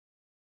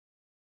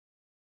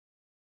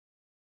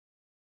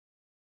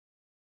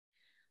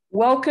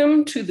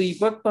Welcome to the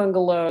Book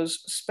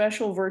Bungalow's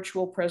special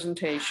virtual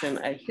presentation,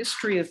 A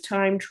History of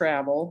Time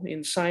Travel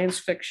in Science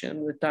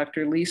Fiction with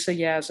Dr. Lisa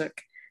Yaszek,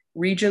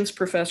 Regents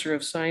Professor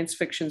of Science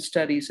Fiction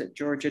Studies at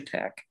Georgia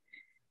Tech.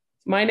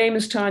 My name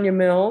is Tanya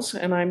Mills,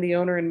 and I'm the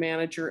owner and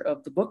manager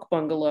of the Book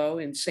Bungalow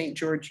in St.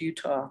 George,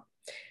 Utah.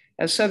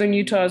 As Southern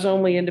Utah's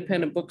only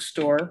independent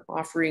bookstore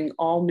offering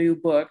all new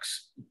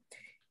books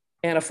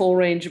and a full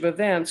range of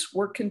events,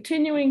 we're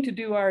continuing to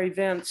do our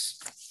events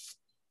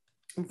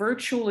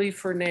virtually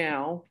for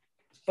now,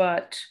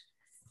 but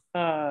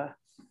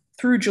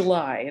through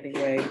July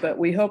anyway, but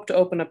we hope to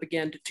open up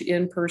again to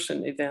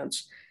in-person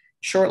events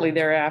shortly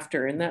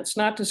thereafter. And that's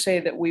not to say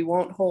that we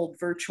won't hold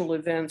virtual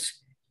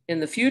events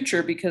in the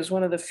future, because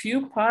one of the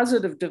few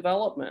positive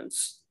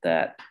developments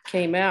that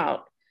came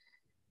out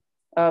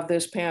of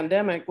this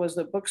pandemic was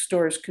that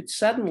bookstores could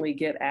suddenly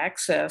get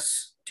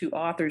access to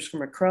authors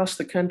from across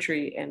the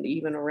country and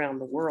even around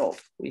the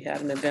world. We had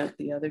an event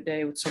the other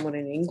day with someone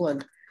in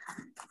England.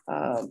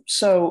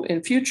 So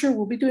in future,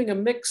 we'll be doing a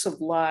mix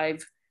of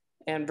live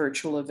and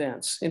virtual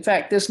events. In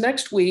fact, this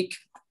next week,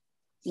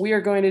 we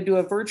are going to do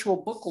a virtual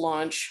book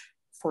launch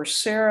for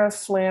Sarah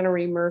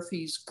Flannery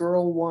Murphy's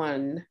Girl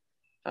One.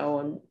 Oh,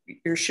 and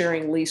you're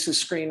sharing Lisa's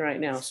screen right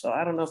now, so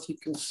I don't know if you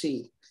can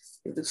see.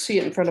 You can see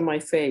it in front of my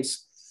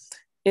face.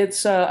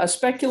 It's a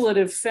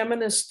speculative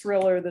feminist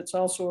thriller that's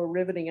also a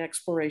riveting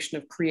exploration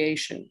of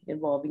creation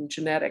involving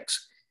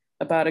genetics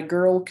about a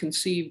girl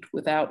conceived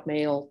without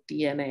male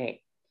DNA.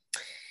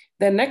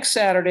 Then next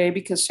Saturday,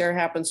 because Sarah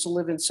happens to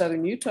live in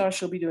Southern Utah,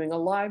 she'll be doing a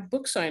live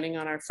book signing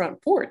on our front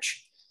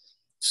porch.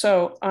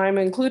 So I'm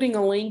including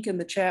a link in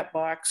the chat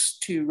box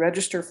to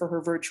register for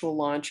her virtual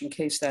launch in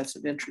case that's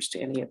of interest to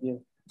any of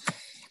you.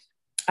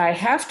 I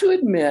have to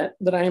admit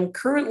that I am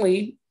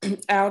currently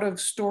out of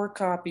store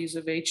copies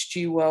of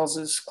H.G.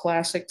 Wells's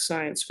classic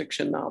science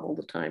fiction novel,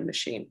 The Time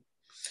Machine.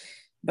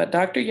 But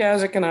Dr.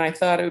 Yaszek and I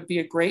thought it would be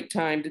a great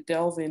time to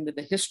delve into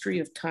the history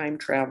of time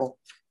travel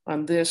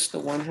on this, the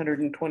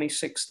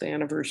 126th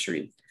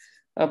anniversary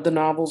of the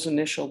novel's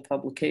initial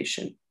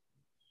publication.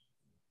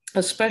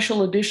 A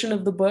special edition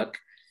of the book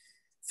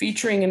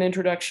featuring an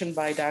introduction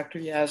by Dr.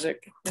 Yaszek,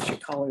 I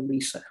should call her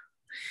Lisa,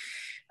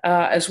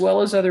 as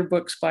well as other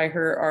books by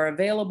her, are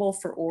available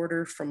for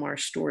order from our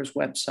store's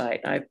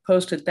website. I've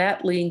posted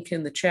that link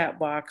in the chat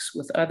box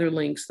with other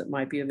links that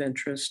might be of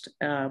interest,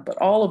 but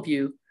all of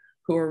you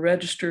who are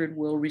registered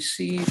will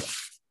receive,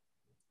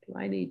 do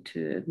I need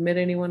to admit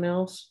anyone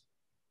else?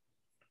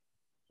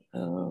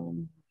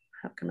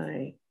 How can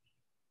I,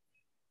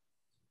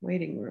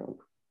 waiting room.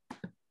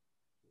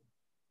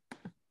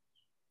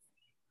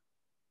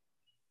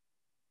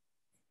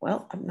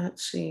 Well, I'm not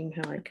seeing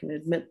how I can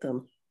admit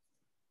them.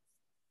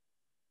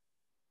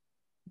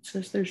 It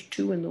says there's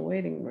 2 in the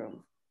waiting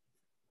room.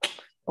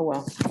 Oh,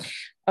 well.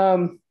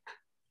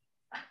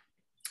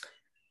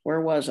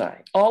 Where was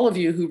I? All of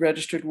you who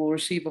registered will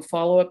receive a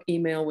follow-up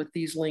email with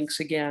these links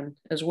again,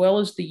 as well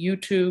as the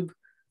YouTube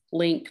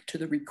link to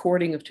the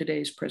recording of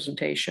today's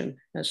presentation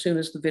as soon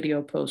as the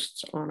video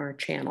posts on our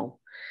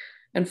channel.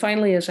 And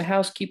finally, as a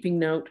housekeeping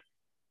note,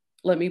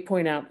 let me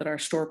point out that our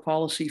store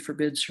policy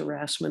forbids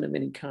harassment of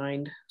any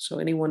kind. So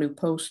anyone who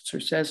posts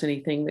or says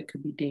anything that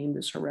could be deemed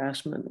as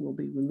harassment will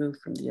be removed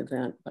from the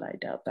event, but I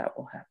doubt that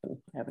will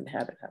happen. I haven't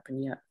had it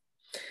happen yet.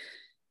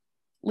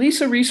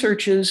 Lisa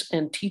researches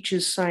and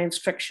teaches science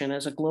fiction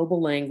as a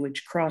global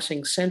language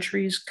crossing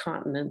centuries,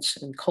 continents,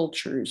 and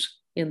cultures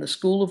in the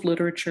School of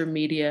Literature,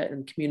 Media,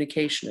 and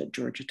Communication at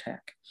Georgia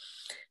Tech.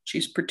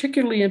 She's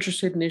particularly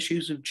interested in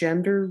issues of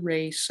gender,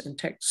 race, and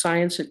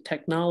science and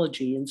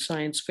technology in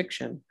science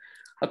fiction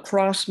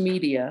across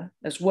media,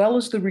 as well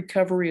as the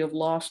recovery of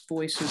lost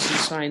voices in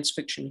science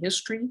fiction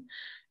history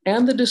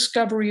and the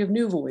discovery of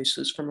new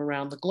voices from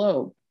around the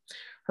globe.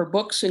 Her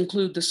books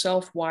include The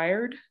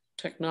Self-Wired,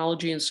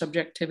 Technology and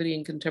Subjectivity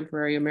in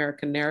Contemporary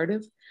American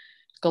Narrative,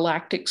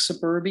 Galactic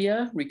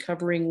Suburbia,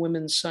 Recovering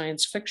Women's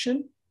Science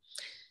Fiction,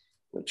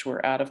 which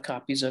we're out of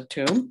copies of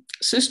too.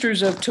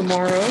 Sisters of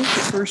Tomorrow,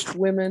 The First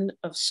Women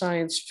of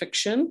Science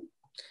Fiction.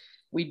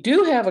 We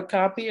do have a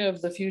copy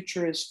of The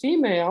Future is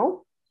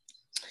Female,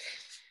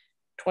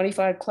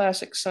 25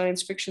 classic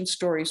science fiction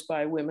stories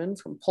by women,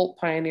 from pulp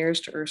pioneers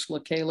to Ursula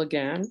K. Le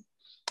Guin,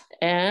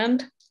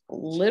 and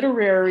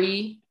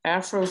Literary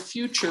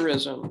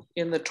Afrofuturism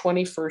in the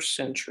 21st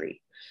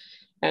Century.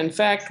 In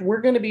fact,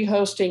 we're going to be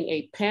hosting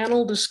a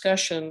panel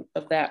discussion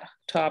of that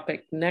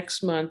topic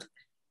next month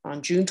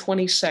on June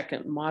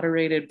 22nd,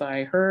 moderated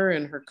by her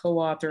and her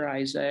co-author,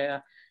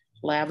 Isaiah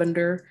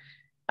Lavender.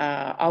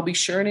 I'll be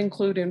sure and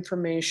include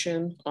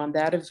information on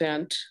that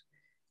event,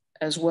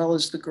 as well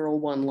as the Girl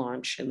One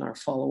launch in our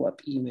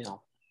follow-up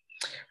email.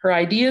 Her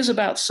ideas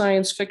about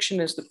science fiction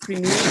as the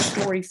premier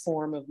story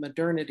form of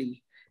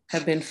modernity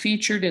have been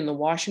featured in the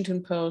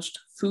Washington Post,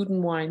 Food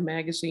and Wine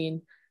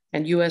magazine,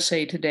 and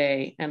USA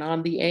Today, and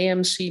on the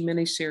AMC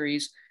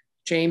miniseries,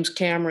 James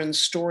Cameron's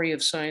Story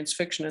of Science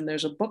Fiction, and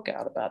there's a book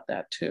out about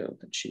that too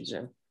that she's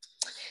in.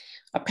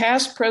 A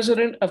past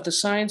president of the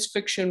Science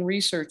Fiction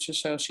Research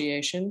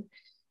Association,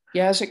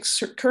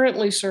 Yaszek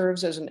currently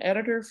serves as an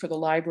editor for the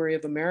Library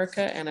of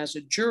America and as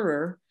a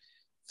juror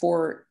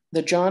for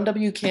the John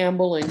W.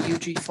 Campbell and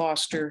U.G.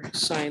 Foster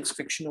Science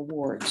Fiction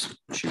Awards.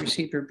 She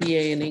received her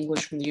BA in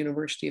English from the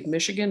University of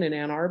Michigan in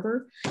Ann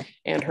Arbor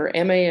and her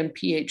MA and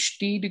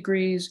PhD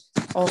degrees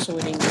also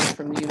in English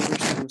from the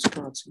University of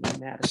Wisconsin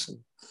in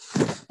Madison.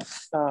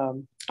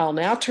 I'll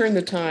now turn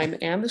the time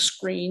and the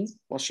screen,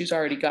 well, she's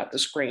already got the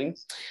screen,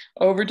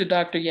 over to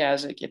Dr.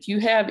 Yaszek. If you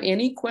have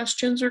any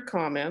questions or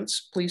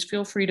comments, please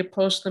feel free to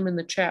post them in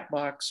the chat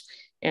box.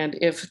 And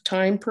if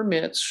time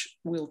permits,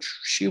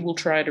 she will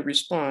try to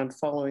respond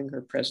following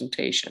her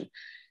presentation.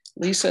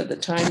 Lisa, the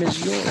time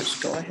is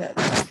yours. Go ahead.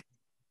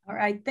 All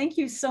right. Thank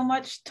you so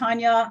much,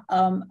 Tanya,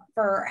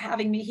 for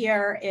having me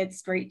here.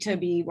 It's great to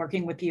be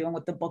working with you and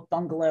with the Book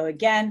Bungalow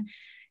again.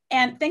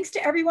 And thanks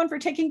to everyone for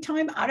taking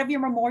time out of your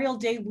Memorial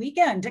Day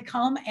weekend to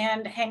come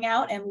and hang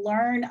out and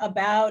learn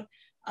about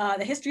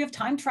the history of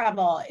time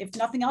travel. If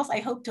nothing else, I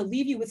hope to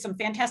leave you with some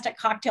fantastic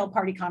cocktail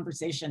party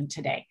conversation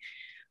today.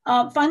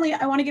 Finally,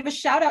 I want to give a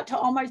shout out to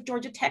all my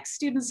Georgia Tech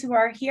students who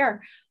are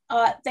here.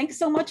 Thanks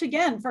so much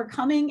again for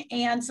coming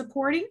and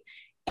supporting.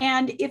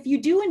 And if you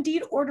do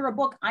indeed order a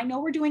book, I know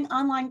we're doing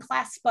online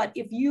class, but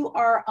if you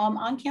are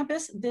on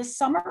campus this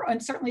summer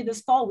and certainly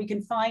this fall, we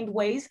can find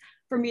ways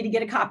for me to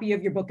get a copy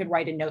of your book and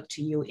write a note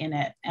to you in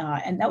it.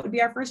 And that would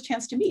be our first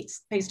chance to meet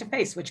face to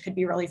face, which could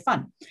be really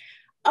fun.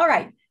 All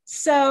right.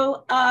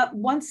 So now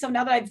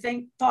that I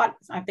think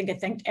I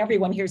thanked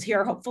everyone who's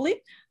here,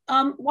 hopefully.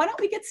 Why don't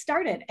we get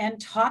started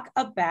and talk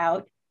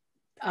about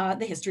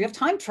the history of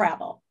time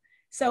travel?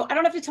 So I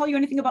don't have to tell you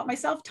anything about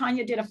myself.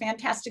 Tanya did a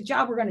fantastic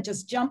job. We're going to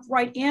just jump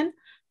right in.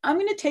 I'm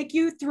going to take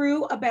you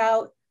through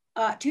about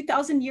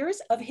 2,000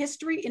 years of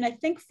history in, I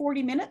think,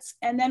 40 minutes.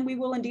 And then we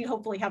will indeed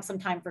hopefully have some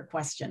time for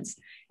questions.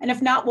 And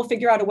if not, we'll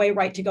figure out a way,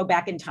 right, to go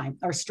back in time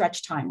or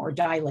stretch time or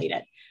dilate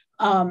it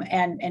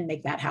and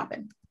make that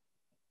happen.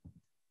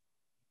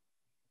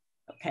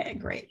 Okay,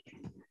 great.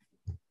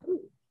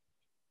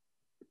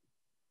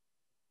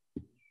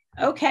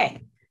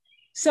 Okay,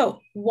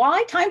 so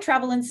why time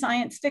travel in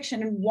science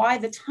fiction and why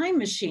the time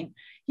machine?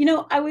 You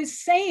know, I was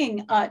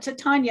saying to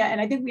Tanya,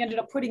 and I think we ended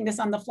up putting this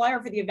on the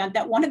flyer for the event,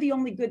 that one of the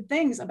only good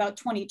things about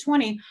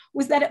 2020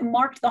 was that it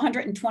marked the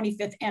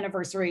 125th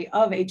anniversary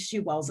of H.G.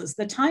 Wells's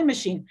The Time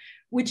Machine,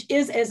 which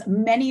is, as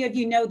many of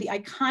you know, the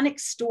iconic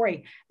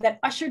story that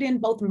ushered in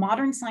both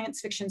modern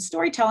science fiction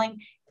storytelling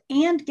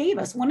and gave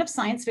us one of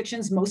science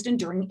fiction's most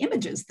enduring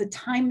images, the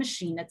time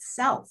machine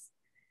itself.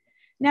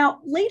 Now,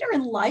 later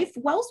in life,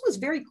 Wells was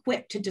very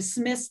quick to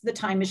dismiss the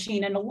time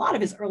machine and a lot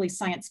of his early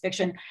science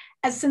fiction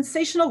as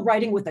sensational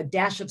writing with a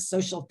dash of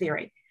social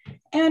theory.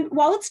 And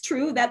while it's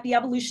true that the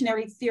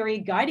evolutionary theory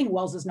guiding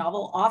Wells's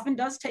novel often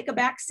does take a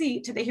back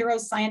seat to the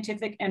hero's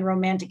scientific and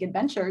romantic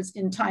adventures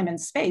in time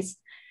and space,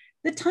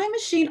 the time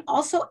machine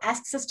also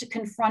asks us to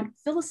confront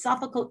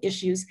philosophical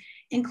issues,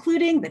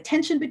 including the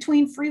tension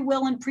between free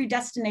will and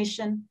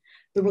predestination,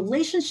 the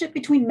relationship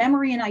between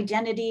memory and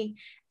identity,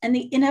 and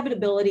the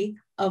inevitability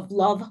of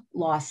love,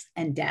 loss,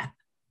 and death.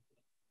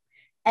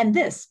 And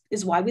this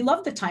is why we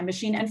love the time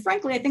machine, and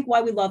frankly, I think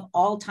why we love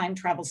all time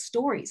travel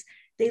stories.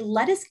 They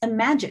let us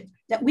imagine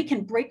that we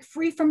can break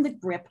free from the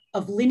grip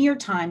of linear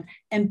time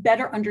and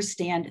better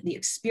understand the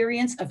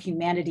experience of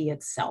humanity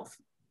itself.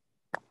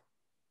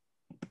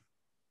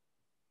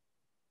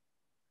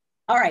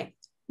 All right.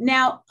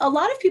 Now, a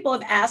lot of people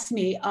have asked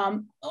me,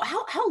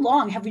 how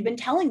long have we been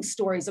telling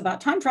stories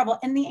about time travel?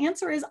 And the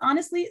answer is,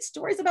 honestly,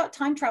 stories about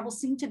time travel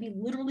seem to be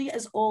literally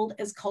as old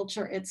as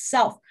culture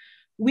itself.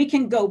 We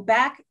can go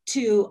back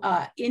to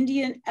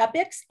Indian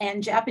epics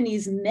and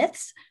Japanese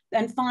myths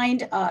and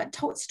find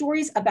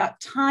stories about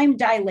time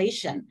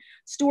dilation,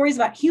 stories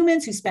about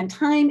humans who spend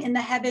time in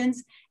the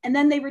heavens, and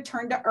then they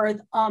return to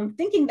Earth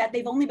thinking that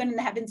they've only been in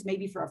the heavens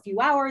maybe for a few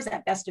hours,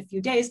 at best a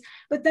few days.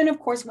 But then, of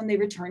course, when they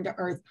return to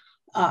Earth,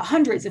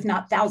 hundreds, if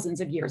not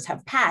thousands of years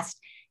have passed.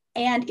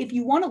 And if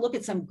you want to look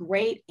at some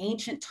great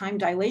ancient time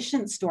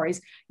dilation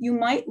stories, you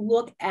might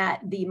look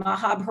at the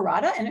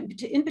Mahabharata, and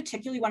in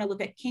particular, you want to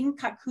look at King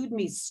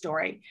Kakudmi's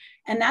story.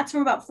 And that's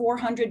from about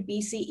 400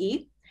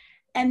 BCE.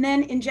 And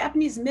then in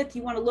Japanese myth,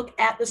 you want to look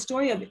at the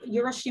story of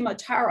Urashima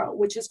Taro,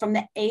 which is from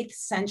the 8th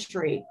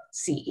century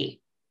CE.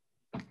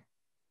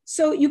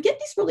 So you get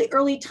these really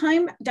early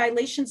time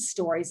dilation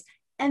stories,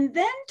 and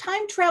then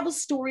time travel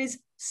stories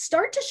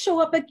start to show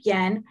up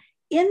again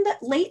in the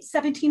late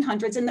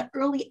 1700s and the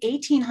early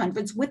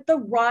 1800s with the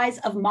rise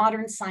of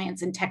modern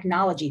science and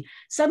technology.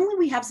 Suddenly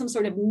we have some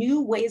sort of new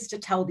ways to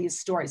tell these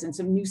stories and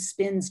some new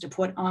spins to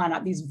put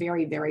on these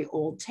very, very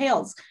old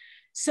tales.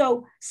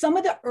 So some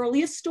of the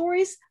earliest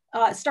stories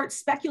start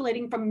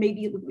speculating from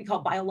maybe what we call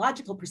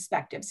biological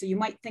perspective. So you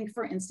might think,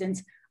 for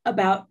instance,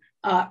 about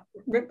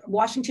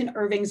Washington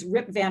Irving's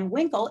Rip Van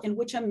Winkle, in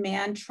which a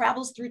man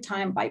travels through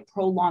time by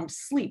prolonged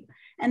sleep.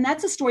 And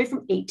that's a story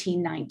from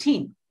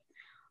 1819.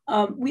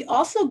 We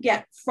also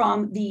get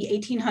from the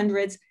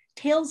 1800s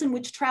tales in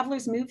which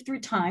travelers move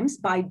through times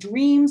by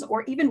dreams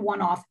or even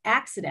one-off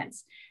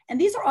accidents. And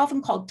these are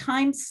often called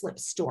time slip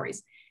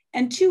stories.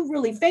 And two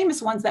really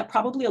famous ones that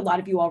probably a lot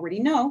of you already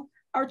know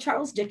are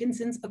Charles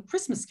Dickens's A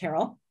Christmas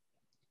Carol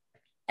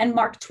and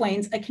Mark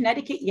Twain's A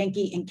Connecticut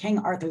Yankee in King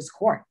Arthur's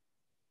Court.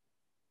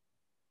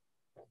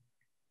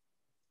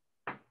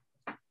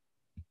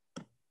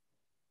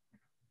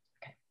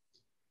 Okay.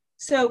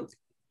 So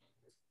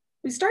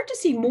we start to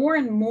see more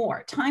and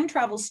more time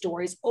travel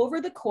stories over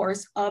the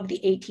course of the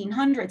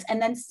 1800s. And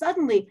then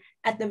suddenly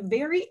at the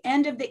very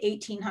end of the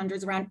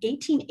 1800s, around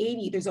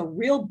 1880, there's a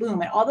real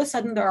boom. And all of a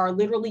sudden there are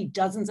literally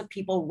dozens of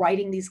people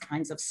writing these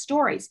kinds of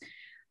stories.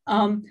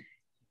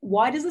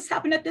 Why does this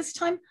happen at this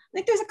time? I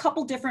think there's a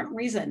couple different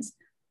reasons.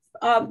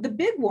 The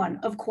big one,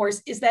 of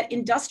course, is that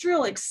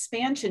industrial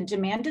expansion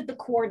demanded the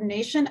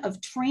coordination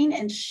of train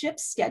and ship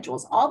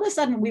schedules. All of a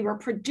sudden, we were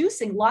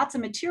producing lots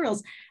of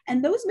materials,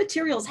 and those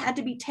materials had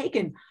to be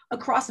taken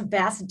across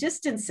vast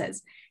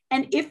distances.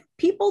 And if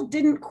people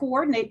didn't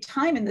coordinate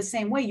time in the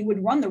same way, you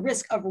would run the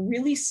risk of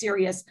really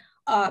serious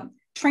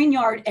train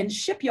yard and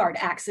shipyard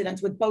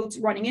accidents with boats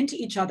running into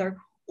each other.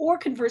 Or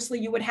conversely,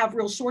 you would have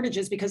real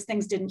shortages because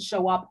things didn't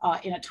show up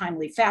in a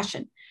timely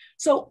fashion.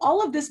 So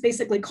all of this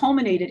basically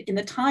culminated in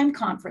the Time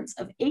Conference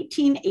of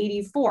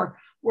 1884,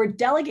 where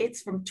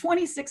delegates from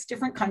 26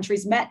 different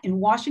countries met in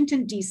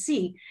Washington,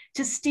 D.C.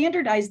 to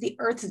standardize the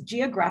Earth's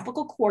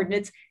geographical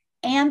coordinates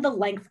and the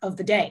length of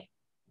the day.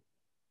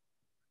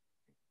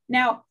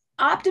 Now,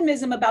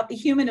 optimism about the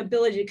human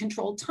ability to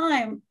control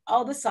time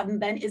all of a sudden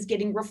then is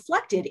getting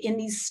reflected in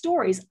these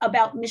stories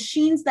about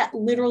machines that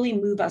literally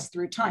move us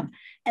through time.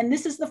 And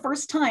this is the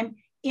first time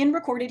in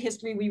recorded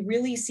history we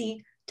really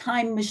see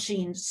time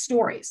machine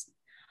stories.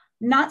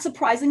 Not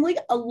surprisingly,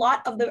 a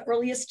lot of the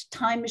earliest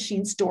time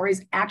machine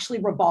stories actually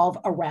revolve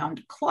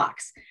around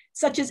clocks,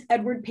 such as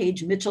Edward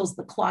Page Mitchell's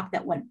The Clock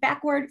That Went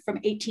Backward from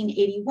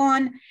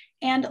 1881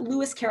 and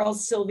Lewis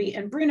Carroll's Sylvie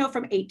and Bruno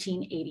from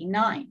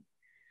 1889.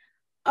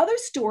 Other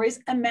stories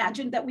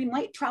imagined that we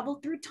might travel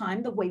through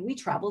time the way we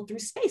travel through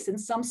space in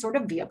some sort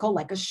of vehicle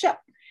like a ship.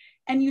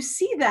 And you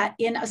see that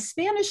in a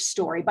Spanish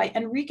story by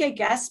Enrique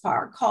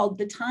Gaspar called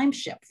The Time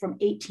Ship from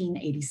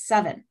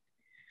 1887.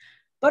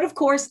 But of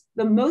course,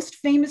 the most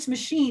famous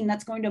machine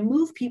that's going to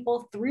move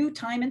people through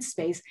time and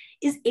space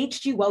is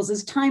H.G.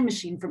 Wells's Time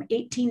Machine from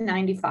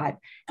 1895.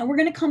 And we're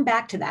going to come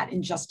back to that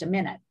in just a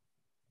minute.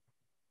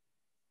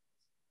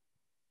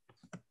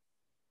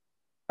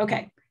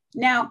 Okay,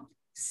 now,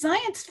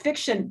 science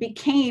fiction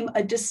became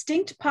a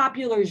distinct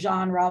popular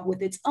genre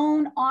with its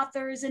own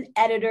authors and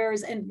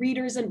editors and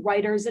readers and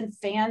writers and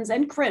fans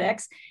and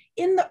critics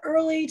in the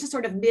early to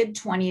sort of mid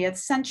 20th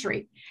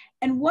century.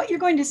 And what you're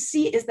going to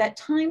see is that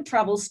time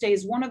travel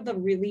stays one of the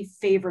really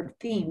favored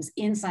themes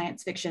in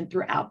science fiction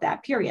throughout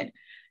that period.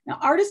 Now,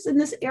 artists in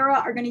this era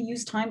are going to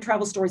use time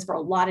travel stories for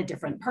a lot of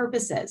different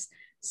purposes.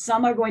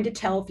 Some are going to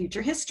tell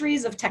future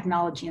histories of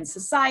technology and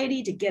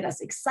society to get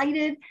us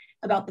excited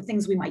about the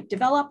things we might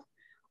develop.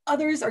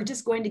 Others are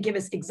just going to give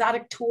us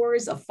exotic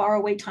tours of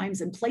faraway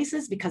times and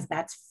places because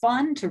that's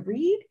fun to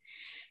read.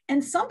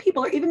 And some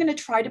people are even going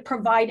to try to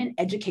provide an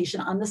education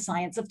on the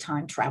science of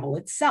time travel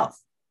itself.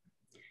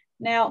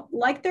 Now,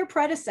 like their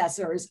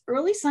predecessors,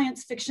 early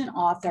science fiction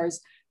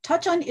authors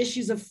touch on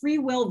issues of free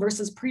will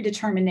versus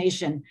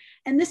predetermination.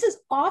 And this is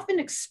often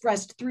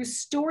expressed through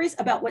stories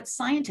about what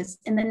scientists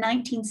in the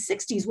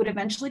 1960s would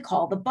eventually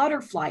call the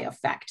butterfly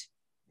effect.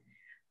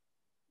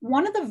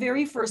 One of the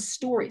very first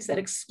stories that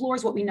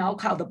explores what we now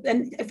call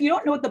and if you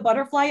don't know what the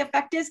butterfly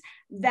effect is,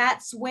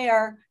 that's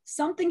where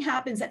something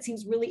happens that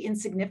seems really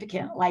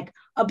insignificant, like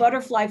a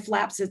butterfly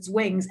flaps its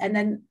wings, and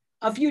then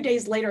a few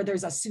days later,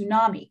 there's a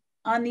tsunami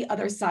on the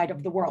other side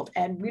of the world.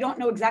 And we don't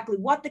know exactly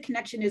what the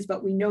connection is,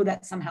 but we know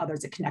that somehow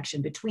there's a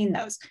connection between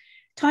those.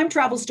 Time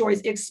travel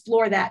stories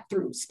explore that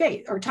through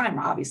space, or time,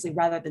 obviously,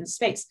 rather than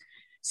space.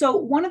 So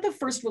one of the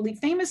first really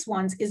famous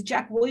ones is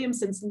Jack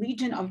Williamson's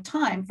Legion of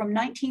Time from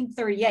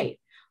 1938,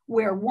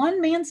 where one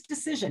man's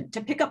decision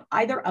to pick up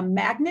either a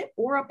magnet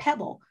or a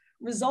pebble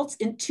results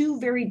in two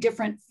very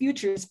different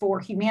futures for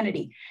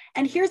humanity.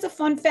 And here's a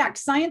fun fact,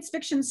 science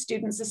fiction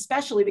students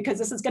especially, because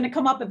this is going to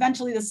come up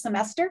eventually this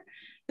semester,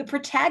 the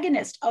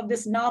protagonist of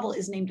this novel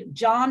is named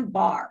John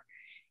Barr.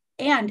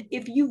 And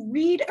if you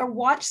read or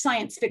watch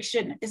science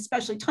fiction,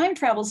 especially time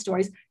travel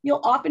stories,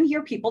 you'll often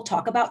hear people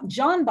talk about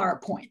John Barr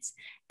points.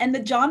 And the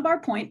John Barr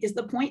point is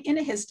the point in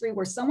a history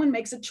where someone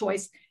makes a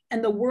choice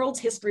and the world's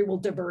history will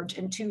diverge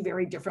in two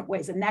very different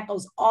ways. And that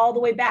goes all the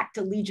way back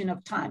to Legion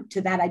of Time,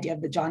 to that idea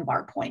of the John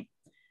Barr point.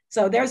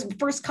 So there's the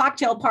first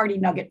cocktail party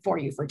nugget for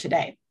you for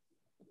today.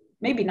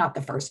 Maybe not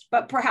the first,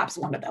 but perhaps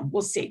one of them.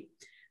 We'll see.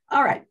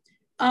 All right.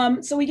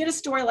 So we get a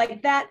story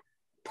like that.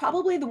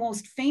 Probably the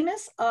most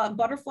famous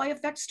butterfly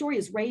effect story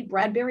is Ray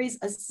Bradbury's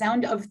A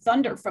Sound of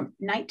Thunder from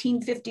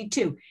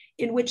 1952,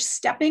 in which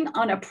stepping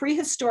on a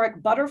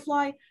prehistoric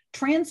butterfly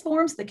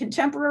transforms the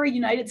contemporary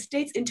United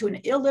States into an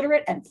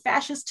illiterate and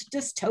fascist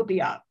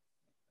dystopia.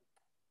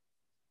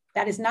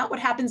 That is not what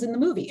happens in the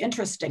movie,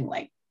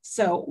 interestingly.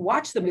 So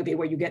watch the movie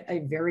where you get a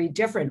very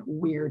different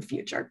weird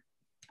future.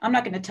 I'm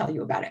not going to tell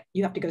you about it.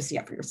 You have to go see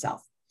it for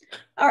yourself.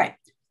 All right.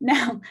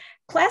 Now,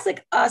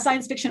 classic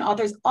science fiction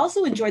authors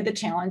also enjoyed the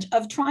challenge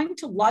of trying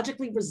to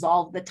logically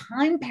resolve the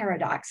time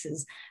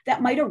paradoxes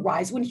that might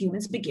arise when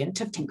humans begin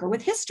to tinker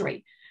with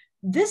history.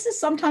 This is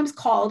sometimes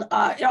called,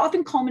 it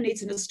often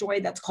culminates in a story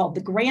that's called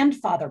the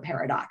grandfather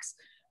paradox,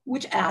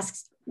 which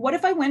asks, what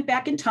if I went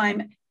back in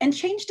time and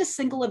changed a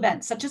single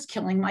event, such as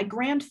killing my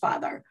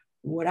grandfather?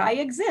 Would I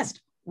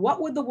exist?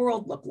 What would the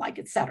world look like,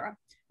 etc.?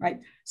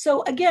 Right?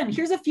 So again,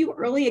 here's a few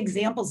early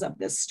examples of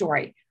this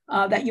story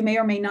that you may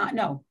or may not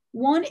know.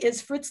 One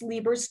is Fritz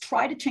Lieber's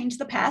Try to Change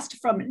the Past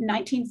from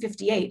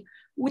 1958,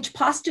 which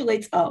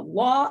postulates a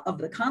law of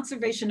the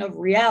conservation of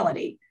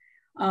reality.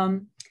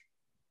 And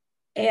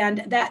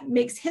that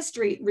makes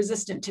history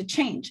resistant to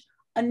change.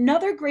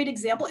 Another great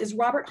example is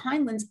Robert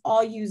Heinlein's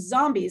All You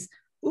Zombies,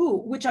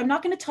 which I'm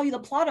not going to tell you the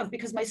plot of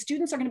because my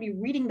students are going to be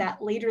reading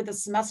that later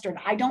this semester, and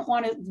I don't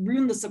want to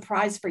ruin the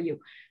surprise for you.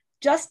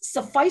 Just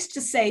suffice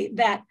to say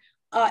that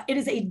it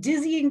is a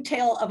dizzying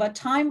tale of a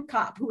time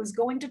cop who is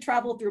going to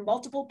travel through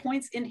multiple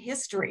points in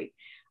history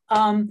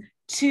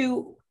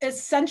to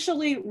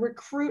essentially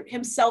recruit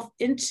himself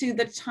into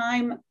the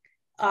time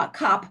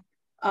cop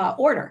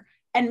order.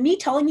 And me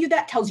telling you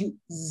that tells you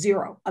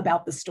zero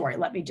about the story,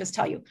 let me just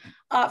tell you.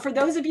 For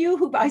those of you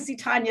who, I see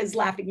Tanya is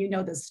laughing, you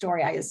know this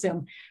story, I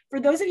assume. For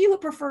those of you who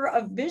prefer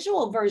a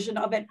visual version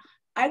of it,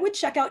 I would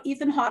check out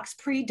Ethan Hawke's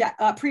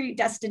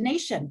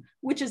Predestination,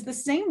 which is the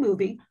same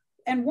movie.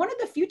 And one of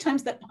the few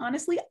times that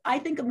honestly, I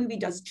think a movie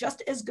does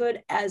just as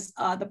good as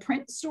the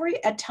print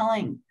story at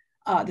telling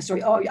the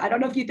story. Oh, I don't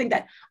know if you think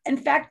that. In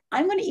fact,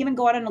 I'm going to even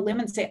go out on a limb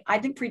and say, I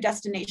think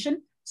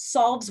Predestination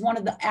solves one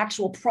of the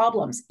actual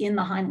problems in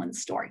the Heinlein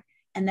story.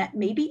 And that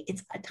maybe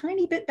it's a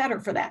tiny bit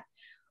better for that.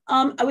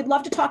 I would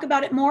love to talk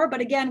about it more,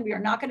 but again, we are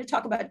not going to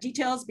talk about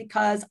details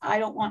because I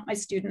don't want my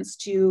students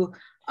to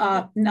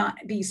not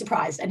be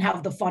surprised and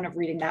have the fun of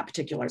reading that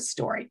particular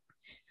story.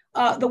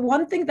 The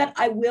one thing that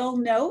I will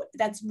note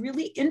that's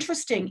really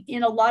interesting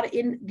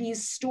in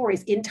these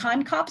stories, in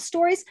time cop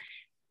stories,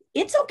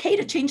 it's okay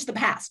to change the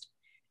past.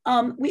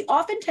 We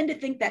often tend to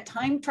think that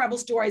time travel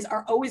stories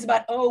are always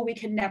about, oh, we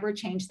can never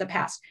change the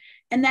past.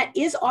 And that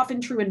is often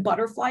true in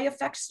butterfly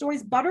effect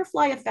stories.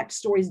 Butterfly effect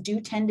stories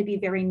do tend to be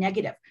very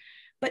negative,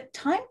 but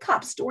time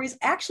cop stories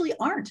actually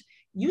aren't.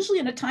 Usually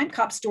in a time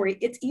cop story,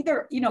 it's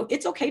either,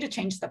 it's okay to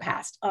change the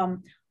past,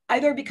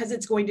 either because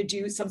it's going to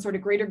do some sort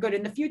of greater good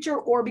in the future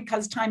or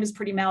because time is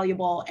pretty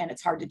malleable and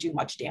it's hard to do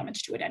much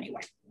damage to it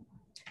anyway.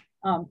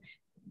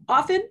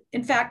 Often,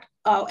 in fact,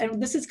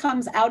 and this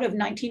comes out of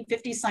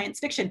 1950s science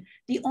fiction,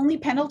 the only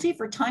penalty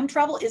for time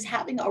travel is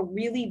having a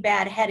really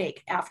bad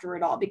headache after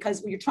it all,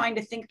 because you're trying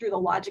to think through the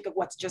logic of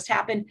what's just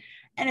happened,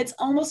 and it's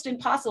almost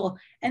impossible.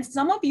 And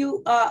some of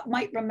you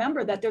might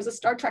remember that there's a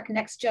Star Trek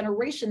Next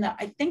Generation that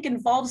I think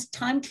involves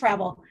time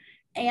travel,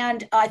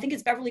 and I think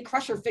it's Beverly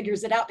Crusher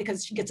figures it out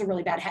because she gets a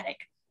really bad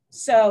headache.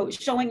 So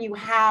showing you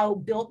how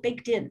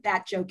baked in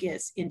that joke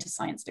is into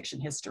science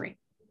fiction history.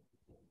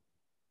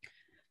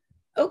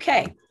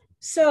 Okay,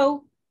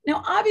 so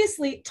now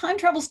obviously time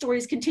travel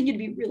stories continue to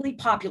be really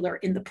popular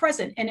in the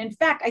present. And in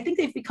fact, I think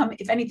they've become,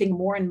 if anything,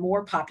 more and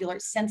more popular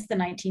since the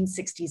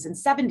 1960s and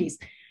 70s.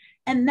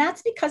 And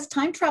that's because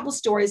time travel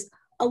stories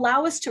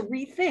allow us to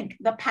rethink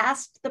the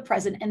past, the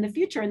present, and the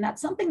future. And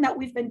that's something that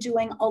we've been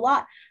doing a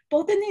lot,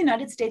 both in the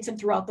United States and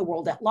throughout the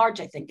world at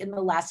large, I think, in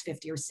the last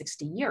 50 or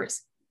 60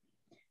 years.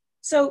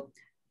 So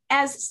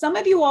as some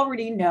of you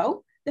already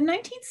know, the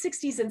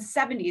 1960s and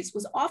 70s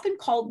was often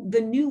called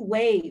the new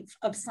wave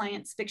of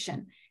science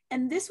fiction.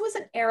 And this was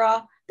an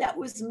era that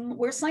was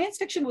where science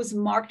fiction was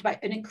marked by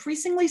an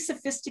increasingly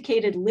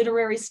sophisticated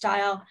literary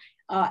style,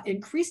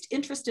 increased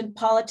interest in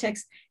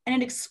politics, and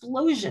an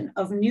explosion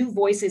of new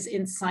voices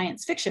in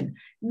science fiction,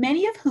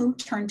 many of whom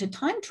turned to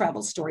time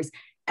travel stories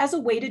as a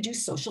way to do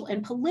social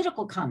and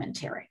political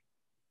commentary.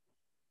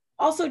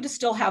 Also to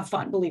still have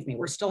fun, believe me,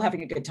 we're still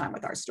having a good time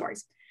with our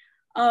stories.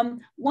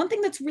 One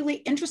thing that's really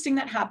interesting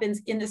that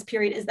happens in this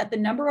period is that the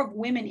number of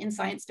women in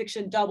science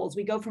fiction doubles.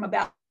 We go from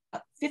about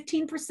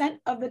 15%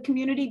 of the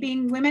community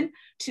being women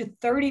to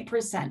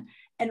 30%.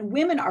 And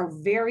women are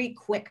very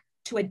quick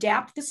to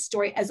adapt this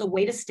story as a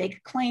way to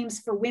stake claims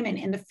for women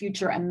in the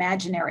future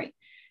imaginary.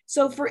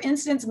 So for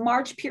instance,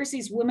 Marge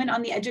Piercy's Women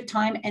on the Edge of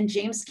Time and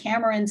James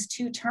Cameron's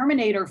 2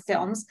 Terminator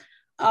films,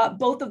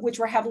 both of which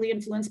were heavily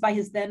influenced by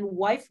his then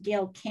wife,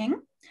 Gail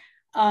King,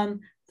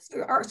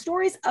 are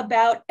stories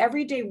about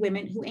everyday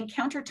women who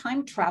encounter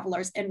time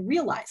travelers and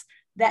realize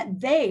that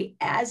they,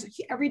 as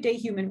everyday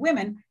human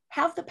women,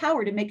 have the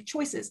power to make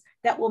choices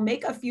that will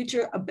make the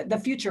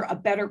future a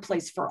better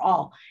place for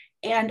all.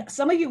 And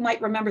some of you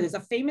might remember there's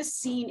a famous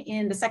scene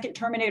in the second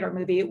Terminator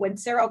movie when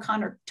Sarah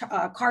O'Connor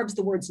carves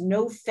the words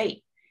 "no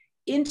fate"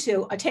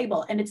 into a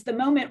table. And it's the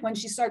moment when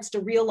she starts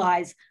to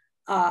realize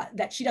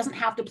that she doesn't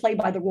have to play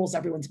by the rules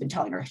everyone's been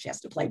telling her she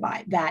has to play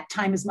by, that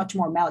time is much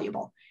more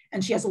malleable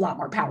and she has a lot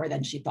more power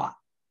than she thought,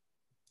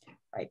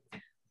 right?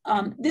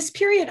 This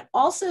period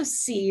also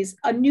sees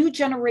a new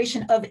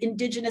generation of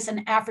Indigenous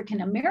and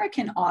African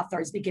American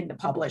authors begin to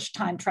publish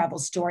time travel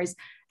stories.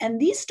 And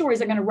these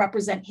stories are going to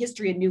represent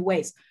history in new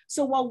ways.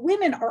 So while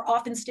women are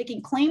often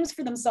staking claims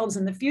for themselves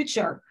in the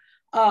future,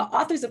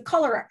 authors of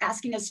color are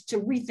asking us to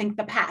rethink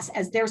the past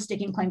as they're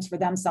staking claims for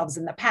themselves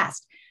in the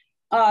past.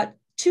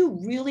 Two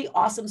really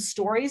awesome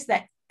stories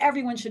that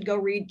everyone should go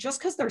read just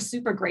because they're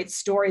super great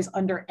stories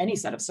under any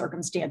set of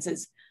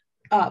circumstances.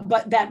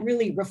 But that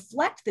really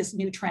reflect this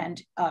new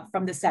trend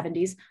from the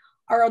 70s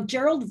are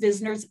Gerald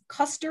Visner's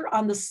Custer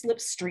on the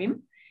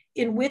Slipstream,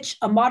 in which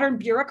a modern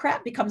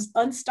bureaucrat becomes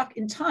unstuck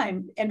in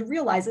time and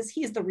realizes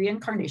he is the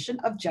reincarnation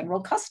of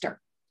General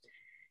Custer.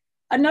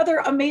 Another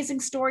amazing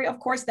story, of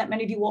course, that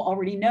many of you will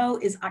already know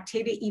is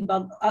Octavia E.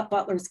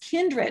 Butler's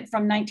Kindred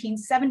from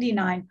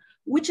 1979,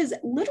 which is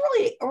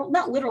literally, or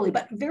not literally,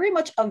 but very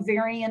much a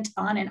variant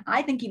on, and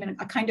I think even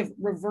a kind of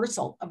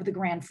reversal of the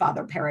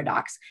grandfather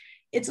paradox.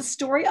 It's a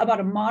story about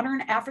a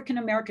modern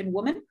African-American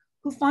woman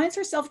who finds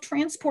herself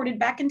transported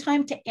back in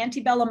time to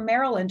antebellum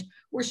Maryland,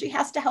 where she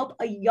has to help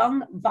a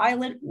young,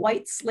 violent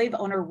white slave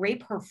owner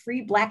rape her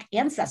free Black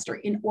ancestor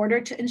in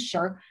order to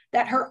ensure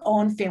that her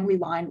own family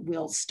line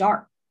will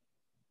start.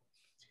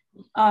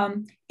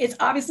 It's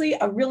obviously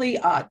a really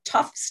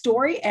tough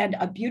story and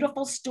a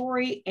beautiful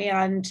story,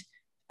 and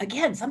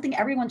again, something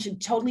everyone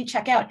should totally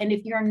check out. And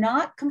if you're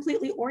not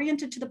completely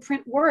oriented to the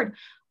print word,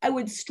 I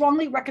would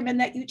strongly recommend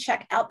that you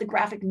check out the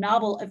graphic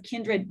novel of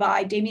Kindred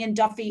by Damian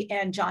Duffy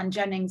and John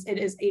Jennings. It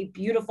is a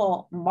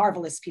beautiful,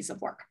 marvelous piece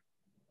of work.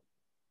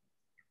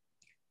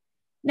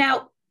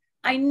 Now,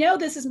 I know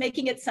this is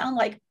making it sound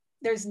like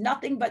there's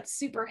nothing but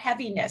super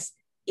heaviness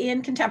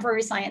in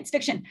contemporary science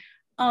fiction.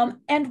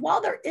 And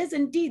while there is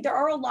indeed, there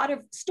are a lot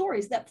of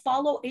stories that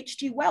follow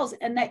H.G. Wells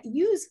and that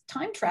use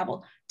time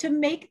travel to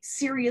make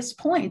serious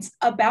points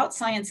about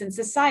science and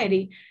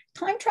society,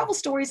 time travel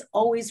stories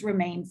always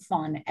remain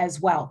fun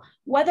as well.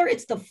 Whether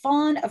it's the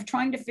fun of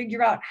trying to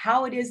figure out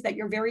how it is that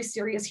your very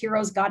serious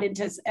heroes got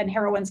into and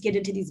heroines get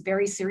into these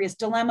very serious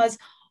dilemmas,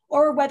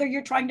 or whether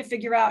you're trying to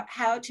figure out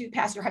how to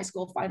pass your high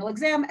school final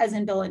exam, as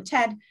in Bill and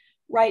Ted,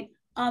 right?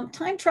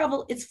 Time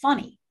travel is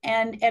funny.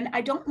 And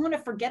I don't want to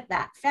forget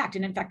that fact.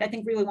 And in fact, I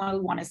think really we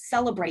want to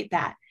celebrate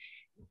that.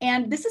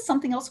 And this is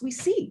something else we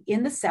see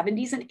in the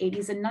 70s and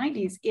 80s and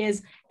 90s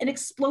is an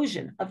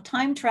explosion of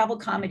time travel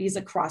comedies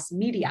across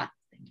media.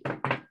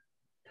 Thank you.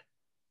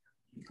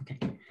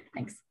 Okay,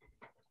 thanks.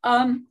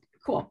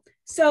 Cool.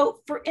 So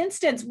for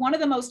instance, one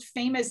of the most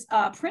famous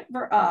print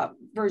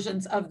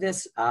versions of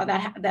this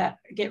that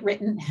get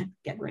written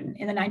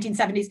in the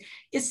 1970s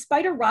is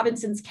Spider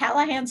Robinson's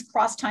Callahan's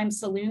Cross Time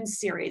Saloon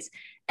series.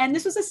 And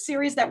this was a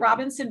series that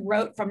Robinson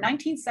wrote from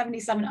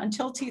 1977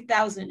 until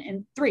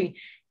 2003.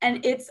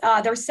 And it's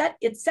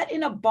set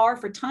in a bar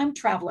for time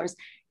travelers.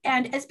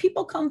 And as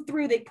people come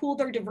through, they pool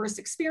their diverse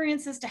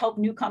experiences to help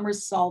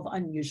newcomers solve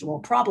unusual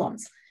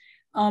problems.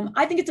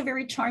 I think it's a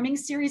very charming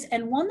series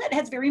and one that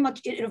has very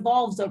much, it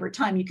evolves over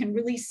time. You can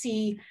really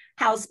see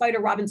how Spider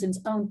Robinson's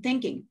own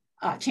thinking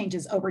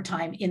changes over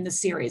time in the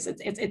series.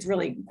 It's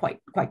really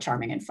quite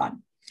charming and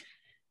fun.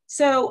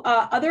 So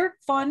other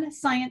fun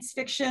science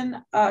fiction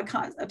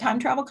time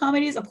travel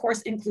comedies, of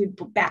course, include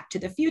Back to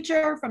the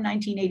Future from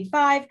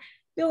 1985,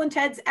 Bill and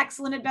Ted's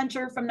Excellent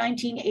Adventure from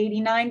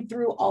 1989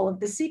 through all of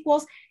the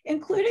sequels,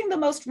 including the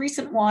most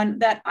recent one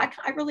that I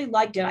really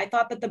liked it. I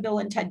thought that the Bill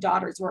and Ted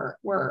daughters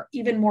were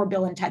even more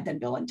Bill and Ted than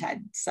Bill and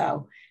Ted.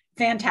 So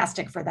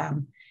fantastic for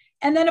them.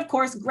 And then of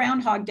course,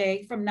 Groundhog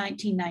Day from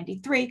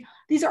 1993.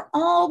 These are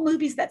all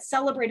movies that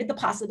celebrated the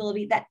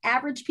possibility that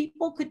average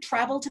people could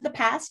travel to the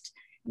past,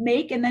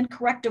 make and then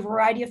correct a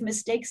variety of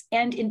mistakes,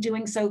 and in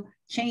doing so,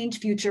 change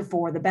future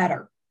for the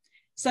better.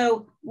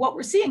 So what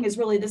we're seeing is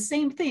really the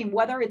same theme,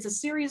 whether it's a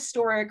serious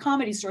story or a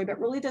comedy story, but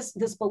really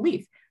this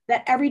belief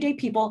that everyday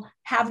people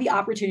have the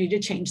opportunity to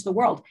change the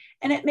world.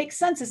 And it makes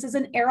sense. This is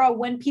an era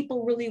when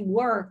people really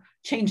were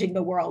changing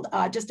the world,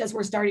 just as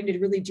we're starting to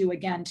really do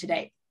again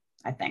today,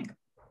 I think.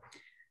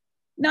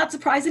 Not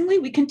surprisingly,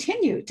 we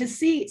continue to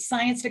see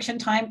science fiction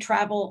time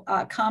travel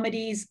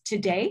comedies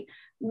today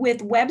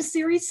with web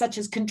series such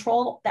as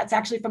Control. That's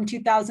actually from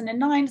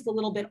 2009, it's a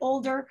little bit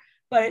older,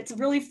 but it's a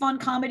really fun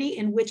comedy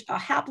in which a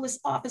hapless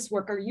office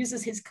worker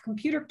uses his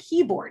computer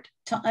keyboard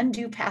to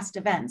undo past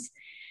events.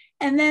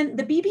 And then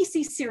the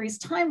BBC series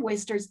Time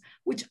Wasters,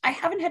 which I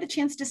haven't had a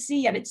chance to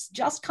see yet. It's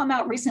just come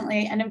out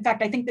recently. And in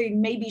fact, I think they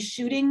may be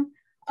shooting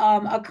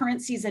a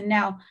current season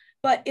now,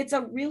 but it's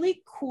a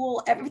really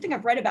cool, everything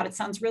I've read about it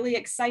sounds really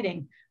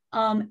exciting.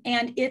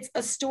 And it's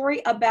a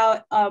story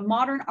about a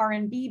modern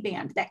R&B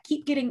band that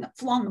keep getting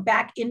flung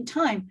back in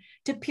time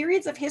to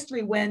periods of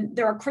history when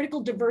there are critical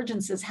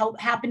divergences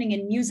happening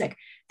in music.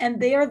 And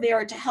they are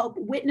there to help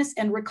witness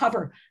and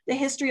recover the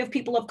history of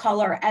people of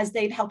color as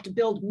they've helped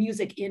build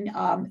music in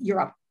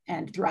Europe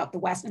and throughout the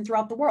West and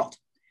throughout the world.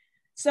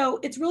 So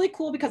it's really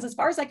cool because as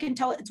far as I can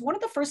tell, it's one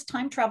of the first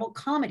time travel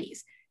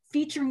comedies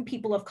featuring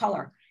people of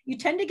color. You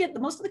tend to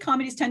get, most of the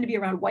comedies tend to be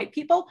around white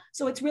people.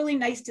 So it's really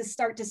nice to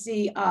start to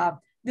see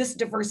this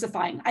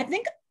diversifying. I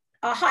think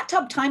a Hot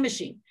Tub Time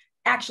Machine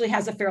actually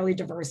has a fairly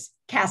diverse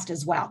cast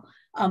as well,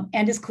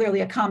 and is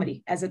clearly a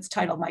comedy, as its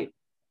title might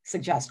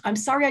suggest. I'm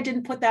sorry I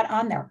didn't put that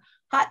on there.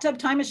 Hot Tub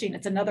Time Machine,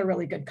 it's another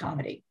really good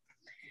comedy.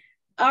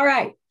 All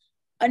right,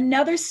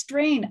 another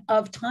strain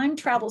of time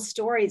travel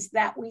stories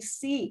that we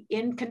see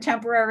in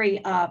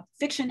contemporary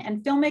fiction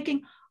and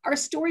filmmaking are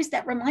stories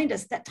that remind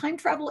us that time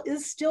travel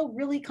is still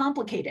really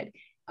complicated,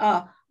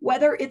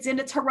 whether it's in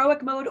its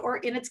heroic mode or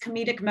in its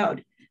comedic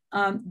mode.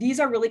 These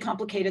are really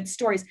complicated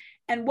stories.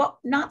 And what,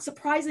 not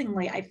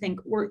surprisingly, I think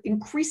we're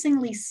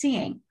increasingly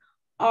seeing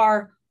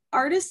are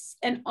artists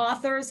and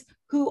authors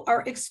who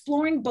are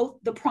exploring both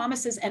the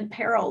promises and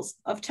perils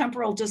of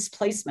temporal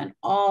displacement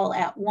all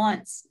at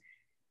once.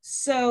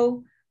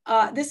 So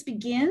this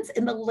begins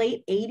in the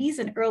late 80s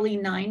and early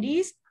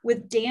 90s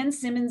with Dan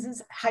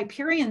Simmons's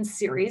Hyperion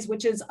series,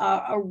 which is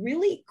a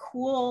really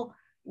cool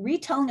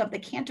retelling of the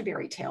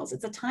Canterbury Tales.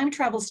 It's a time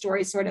travel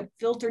story sort of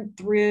filtered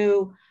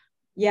through,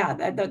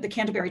 the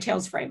Canterbury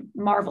Tales frame.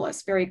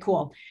 Marvelous, very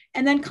cool.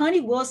 And then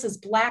Connie Willis's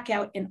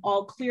Blackout in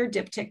All Clear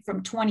diptych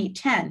from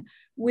 2010,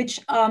 which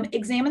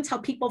examines how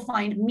people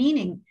find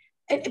meaning.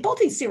 Both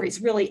these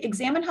series really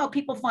examine how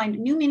people find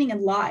new meaning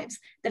in lives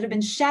that have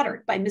been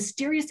shattered by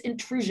mysterious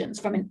intrusions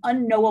from an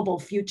unknowable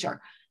future.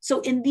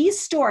 So in these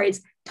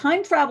stories,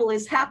 time travel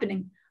is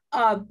happening,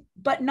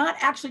 but not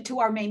actually to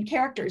our main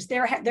characters.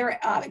 They're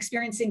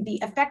experiencing the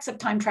effects of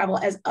time travel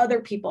as other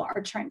people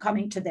are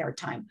coming to their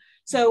time.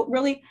 So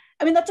really,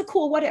 I mean, that's a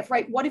cool what if,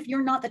 right? What if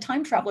you're not the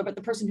time traveler, but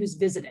the person who's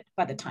visited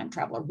by the time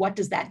traveler? What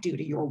does that do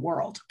to your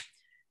world?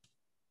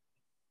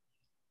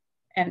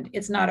 And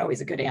it's not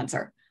always a good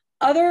answer.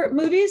 Other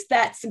movies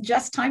that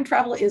suggest time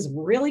travel is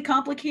really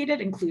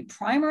complicated include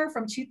Primer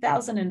from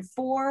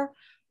 2004,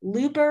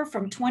 Looper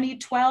from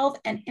 2012,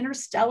 and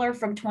Interstellar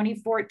from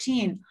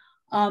 2014.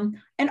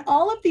 And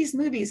all of these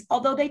movies,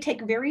 although they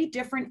take very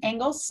different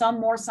angles, some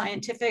more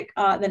scientific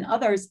than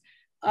others,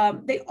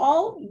 they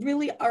all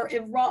really are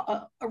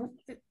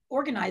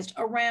organized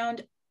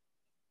around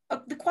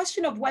the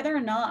question of whether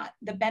or not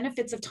the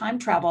benefits of time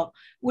travel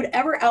would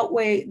ever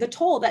outweigh the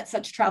toll that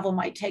such travel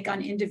might take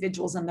on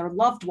individuals and their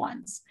loved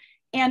ones.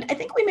 And I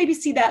think we maybe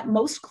see that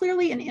most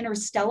clearly in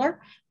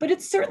Interstellar, but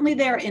it's certainly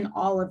there in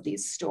all of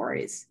these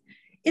stories.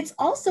 It's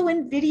also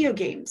in video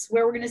games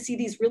where we're going to see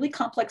these really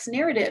complex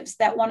narratives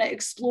that want to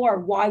explore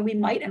why we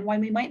might and why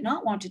we might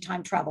not want to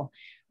time travel.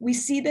 We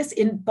see this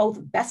in both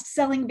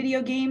best-selling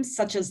video games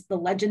such as The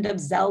Legend of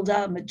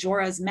Zelda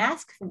Majora's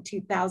Mask from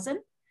 2000,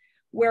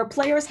 where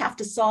players have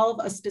to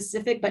solve a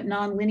specific but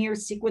non-linear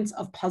sequence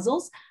of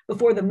puzzles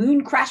before the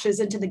moon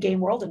crashes into the game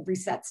world and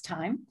resets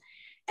time.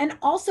 And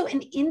also in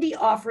indie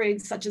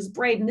offerings such as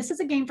Braid, and this is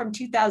a game from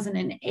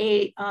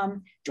 2008.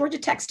 Georgia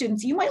Tech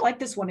students, you might like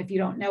this one if you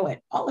don't know it.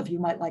 All of you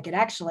might like it,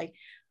 actually.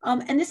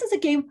 And this is a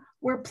game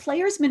where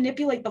players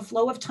manipulate the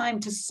flow of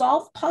time to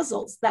solve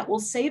puzzles that will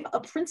save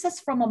a princess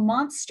from a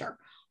monster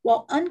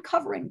while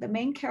uncovering the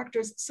main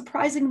character's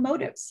surprising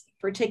motives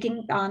for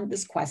taking on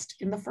this quest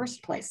in the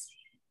first place.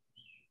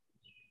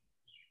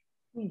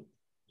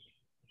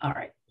 All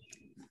right.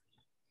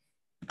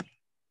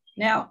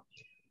 Now,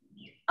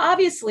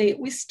 obviously,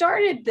 we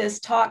started this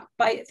talk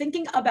by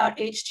thinking about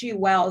H.G.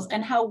 Wells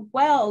and how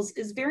Wells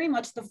is very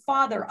much the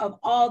father of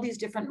all these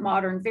different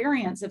modern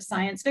variants of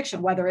science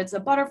fiction, whether it's a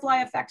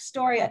butterfly effect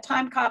story, a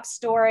time cop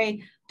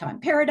story,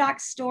 time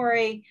paradox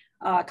story,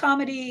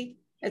 comedy,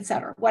 et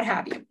cetera, what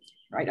have you,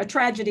 right? A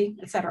tragedy,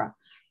 et cetera.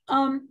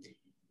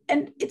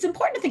 And it's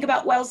important to think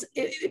about Wells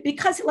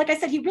because, like I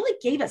said, he really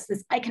gave us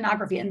this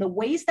iconography and the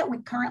ways that we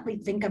currently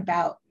think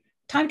about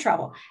time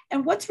travel.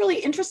 And what's really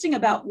interesting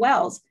about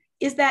Wells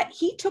is that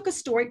he took a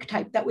story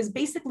type that was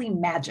basically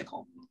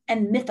magical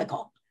and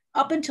mythical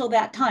up until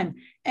that time.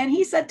 And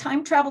he said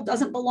time travel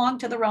doesn't belong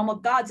to the realm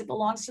of gods, it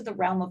belongs to the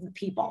realm of the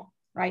people,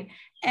 right?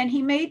 And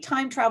he made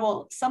time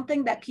travel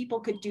something that people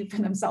could do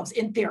for themselves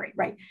in theory,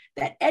 right?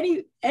 That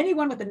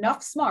anyone with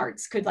enough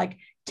smarts could like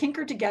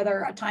tinker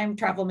together a time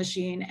travel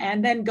machine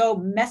and then go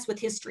mess with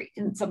history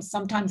in some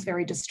sometimes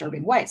very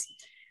disturbing ways,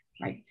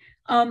 right?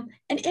 And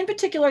in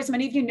particular, as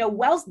many of you know,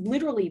 Wells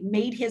literally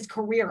made his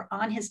career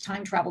on his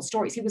time travel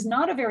stories. He was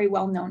not a very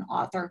well-known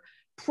author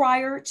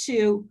prior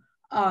to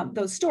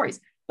those stories,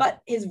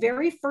 but his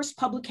very first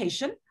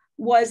publication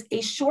was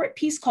a short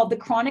piece called The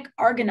Chronic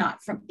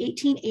Argonaut from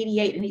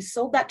 1888, and he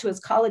sold that to his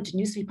college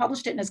newspaper. He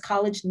published it in his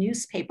college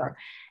newspaper.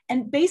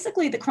 And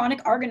basically, The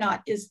Chronic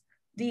Argonaut is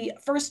the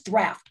first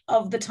draft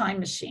of The Time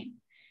Machine.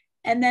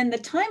 And then The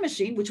Time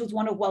Machine, which was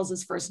one of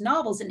Wells's first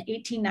novels in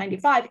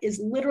 1895,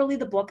 is literally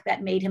the book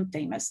that made him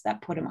famous,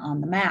 that put him on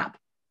the map.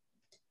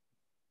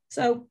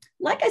 So,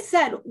 like I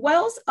said,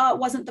 Wells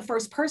wasn't the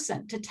first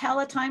person to tell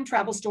a time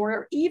travel story,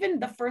 or even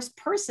the first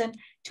person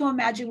to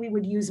imagine we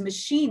would use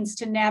machines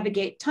to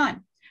navigate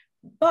time.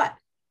 But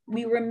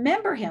we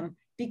remember him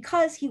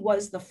because he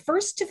was the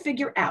first to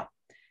figure out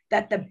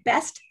that the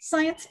best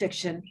science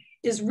fiction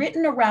is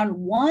written around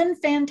one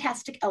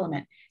fantastic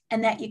element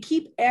and that you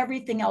keep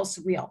everything else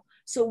real.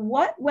 So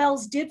what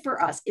Wells did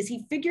for us is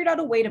he figured out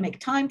a way to make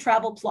time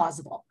travel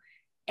plausible.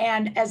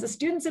 And as the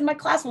students in my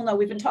class will know,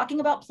 we've been talking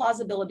about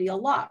plausibility a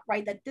lot,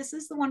 right? That this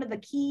is one of the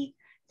key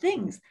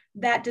things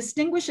that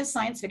distinguishes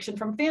science fiction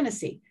from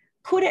fantasy.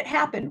 Could it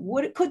happen?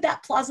 Could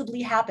that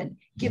plausibly happen,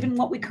 given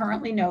what we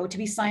currently know to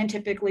be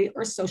scientifically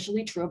or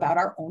socially true about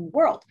our own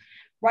world,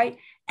 right?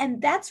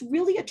 And that's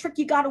really a trick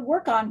you got to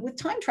work on with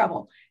time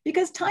travel,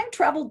 because time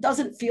travel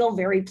doesn't feel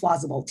very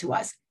plausible to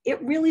us.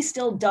 It really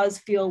still does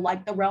feel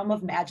like the realm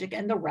of magic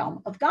and the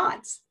realm of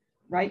gods,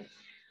 right?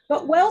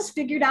 But Wells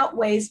figured out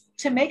ways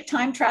to make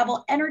time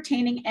travel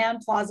entertaining and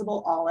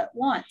plausible all at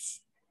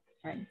once,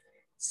 right?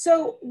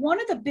 So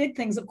one of the big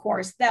things, of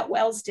course, that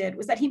Wells did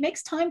was that he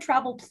makes time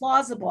travel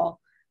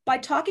plausible by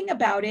talking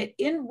about it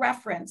in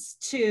reference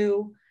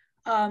to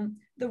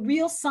the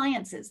real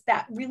sciences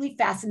that really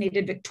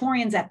fascinated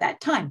Victorians at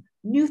that time.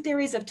 New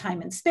theories of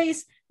time and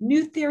space,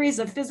 new theories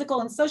of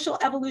physical and social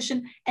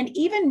evolution, and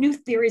even new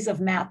theories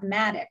of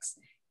mathematics.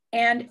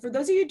 And for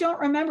those of you who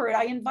don't remember it,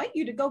 I invite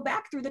you to go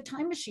back through the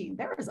time machine.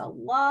 There is a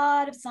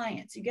lot of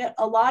science. You get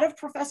a lot of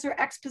professor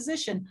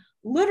exposition,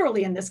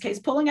 literally in this case,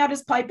 pulling out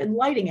his pipe and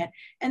lighting it,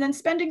 and then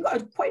spending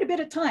quite a bit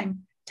of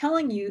time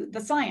telling you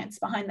the science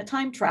behind the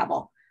time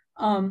travel,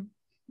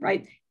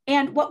 right?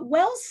 And what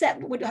Wells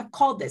said would have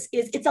called this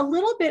is it's a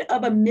little bit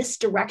of a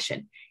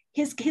misdirection.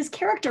 His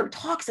character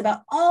talks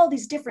about all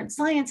these different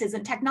sciences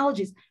and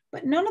technologies,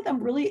 but none of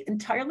them really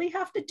entirely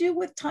have to do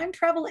with time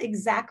travel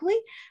exactly,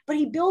 but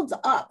he builds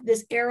up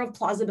this air of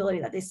plausibility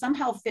that they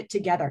somehow fit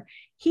together.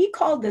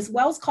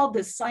 Wells called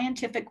this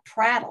scientific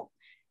prattle.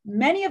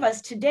 Many of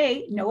us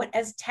today know it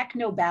as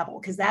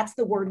technobabble, because that's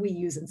the word we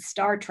use in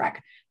Star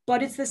Trek,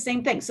 but it's the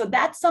same thing. So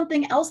that's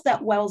something else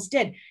that Wells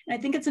did. And I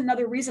think it's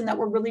another reason that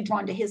we're really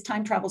drawn to his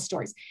time travel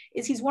stories,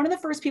 is he's one of the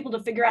first people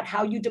to figure out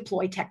how you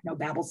deploy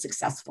technobabble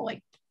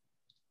successfully.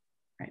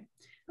 Right.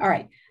 All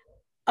right.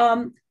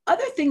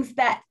 Other things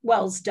that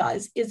Wells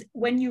does is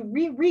when you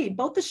reread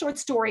both the short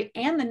story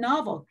and the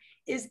novel,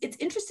 it's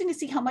interesting to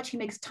see how much he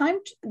makes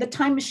the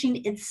time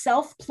machine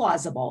itself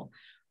plausible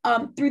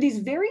through these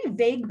very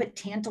vague but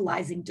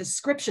tantalizing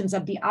descriptions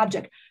of the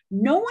object.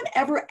 No one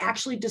ever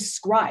actually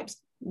describes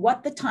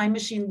what the time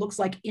machine looks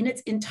like in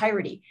its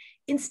entirety.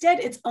 Instead,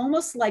 it's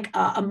almost like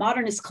a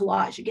modernist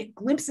collage. You get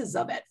glimpses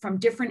of it from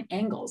different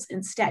angles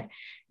instead.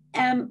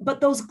 But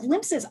those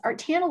glimpses are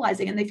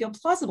tantalizing and they feel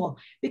plausible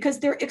because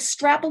they're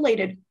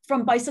extrapolated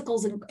from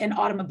bicycles and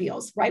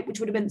automobiles, right? Which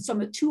would have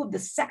been two of the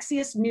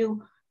sexiest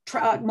new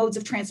modes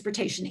of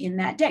transportation in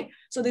that day.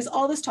 So there's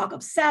all this talk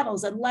of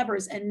saddles and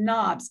levers and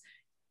knobs.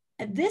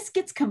 And this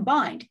gets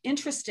combined,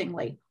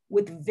 interestingly,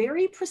 with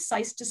very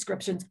precise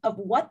descriptions of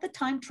what the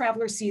time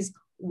traveler sees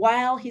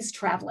while he's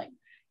traveling.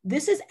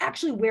 This is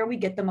actually where we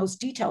get the most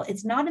detail.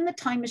 It's not in the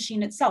time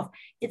machine itself.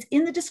 It's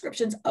in the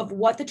descriptions of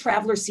what the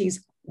traveler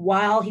sees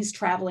while he's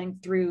traveling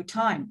through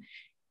time.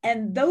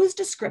 And those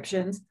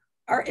descriptions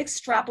are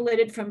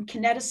extrapolated from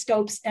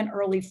kinetoscopes and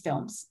early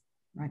films,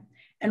 right?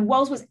 And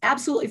Wells was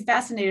absolutely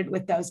fascinated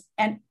with those.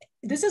 And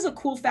this is a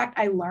cool fact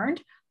I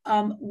learned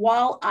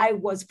while I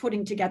was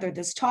putting together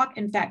this talk.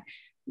 In fact,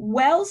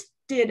 Wells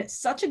did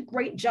such a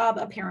great job,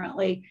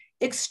 apparently,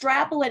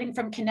 extrapolating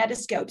from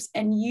kinetoscopes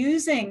and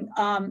using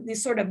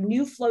these sort of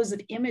new flows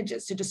of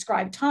images to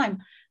describe time,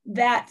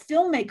 that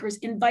filmmakers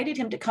invited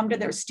him to come to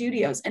their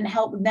studios and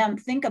help them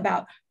think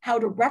about how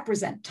to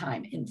represent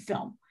time in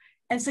film.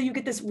 And so you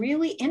get this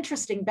really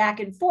interesting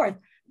back and forth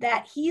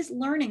that he's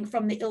learning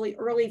from the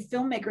early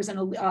filmmakers and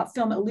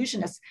film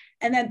illusionists,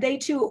 and that they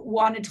too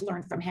wanted to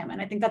learn from him.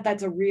 And I think that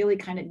that's a really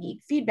kind of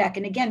neat feedback.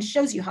 And again,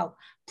 shows you how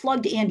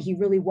plugged in he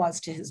really was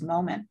to his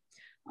moment.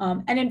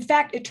 And in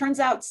fact, it turns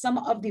out some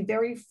of the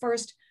very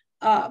first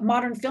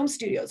modern film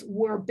studios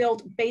were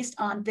built based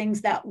on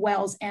things that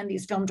Wells and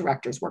these film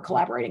directors were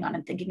collaborating on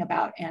and thinking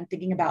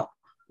about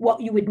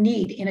what you would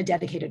need in a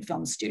dedicated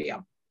film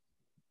studio.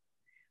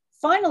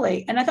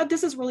 Finally, and I thought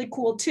this is really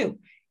cool too,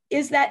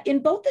 is that in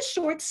both the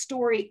short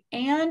story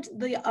and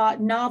the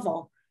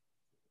novel,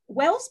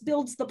 Wells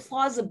builds the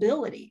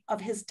plausibility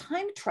of his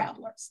time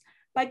travelers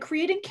by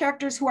creating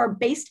characters who are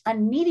based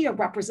on media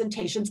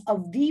representations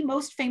of the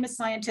most famous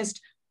scientist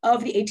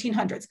of the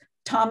 1800s,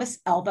 Thomas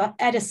Alva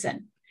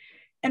Edison.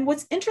 And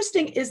what's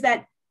interesting is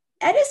that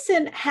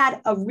Edison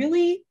had a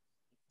really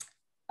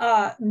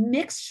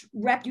mixed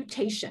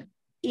reputation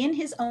in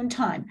his own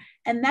time.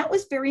 And that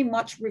was very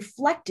much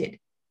reflected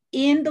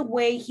in the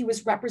way he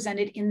was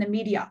represented in the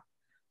media.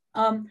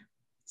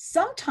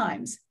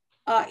 Sometimes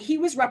he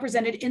was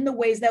represented in the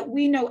ways that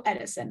we know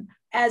Edison,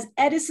 as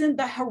Edison,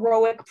 the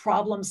heroic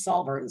problem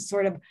solver,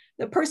 sort of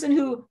the person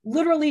who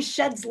literally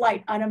sheds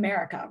light on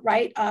America,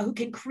 right? Who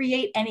can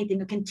create anything,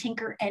 who can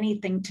tinker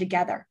anything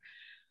together.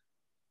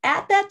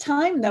 At that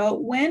time, though,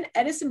 when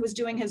Edison was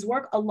doing his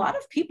work, a lot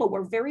of people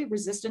were very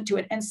resistant to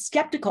it and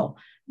skeptical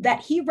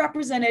that he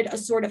represented a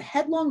sort of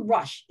headlong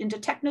rush into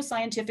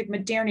technoscientific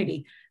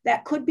modernity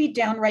that could be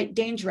downright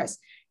dangerous.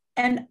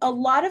 And a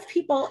lot of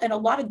people and a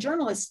lot of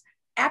journalists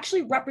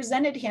actually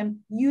represented him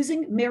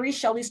using Mary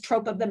Shelley's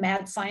trope of the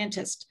mad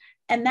scientist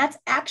And that's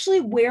actually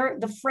where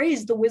the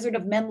phrase, the Wizard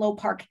of Menlo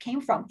Park, came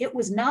from. It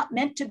was not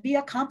meant to be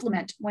a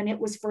compliment when it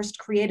was first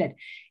created.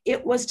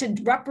 It was to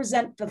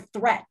represent the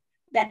threat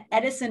that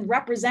Edison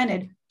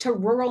represented to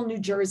rural New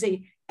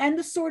Jersey and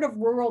the sort of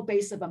rural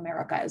base of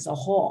America as a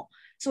whole.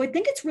 So I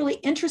think it's really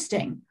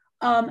interesting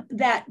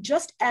that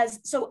just as,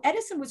 so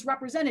Edison was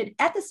represented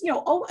at this,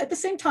 at the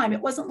same time,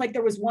 it wasn't like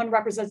there was one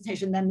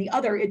representation then the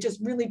other. It just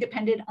really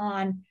depended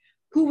on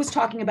who was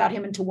talking about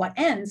him and to what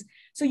ends.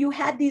 So you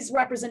had these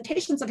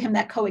representations of him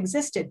that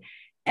coexisted.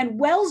 And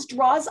Wells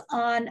draws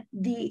on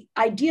the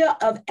idea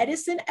of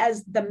Edison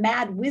as the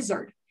mad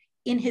wizard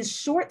in his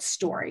short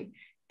story,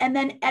 and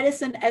then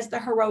Edison as the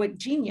heroic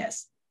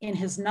genius in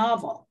his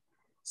novel.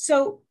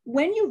 So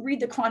when you read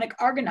the Chronic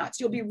Argonauts,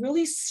 you'll be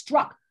really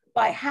struck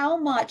by how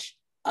much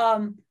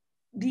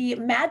the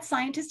mad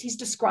scientist he's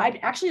described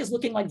actually is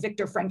looking like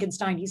Victor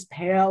Frankenstein. He's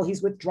pale,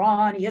 he's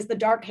withdrawn, he has the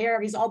dark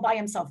hair, he's all by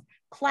himself.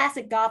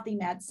 Classic gothy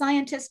mad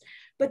scientist,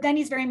 but then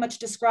he's very much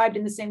described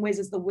in the same ways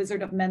as the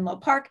Wizard of Menlo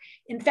Park.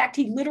 In fact,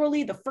 he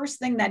literally, the first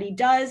thing that he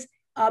does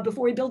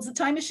before he builds the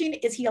time machine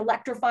is he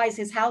electrifies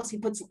his house. He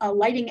puts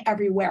lighting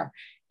everywhere,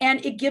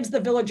 and it gives the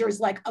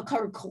villagers like a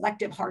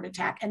collective heart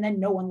attack, and then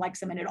no one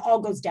likes him, and it all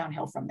goes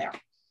downhill from there.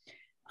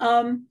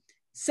 And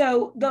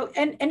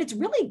it's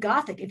really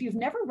Gothic. If you've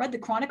never read the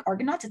Chronic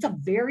Argonauts, it's a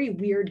very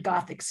weird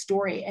Gothic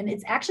story, and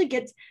it's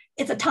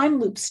a time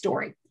loop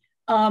story.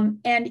 And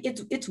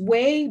it's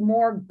way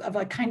more of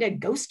a kind of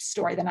ghost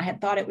story than I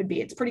had thought it would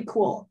be. It's pretty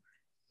cool.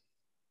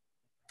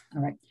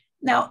 All right.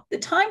 Now, The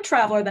Time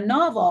Traveler, the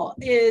novel,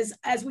 is,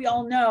 as we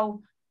all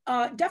know,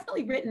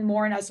 definitely written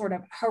more in a sort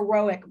of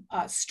heroic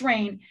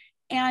strain.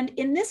 And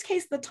in this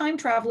case, the time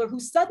traveler, who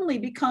suddenly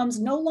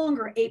becomes no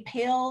longer a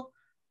pale,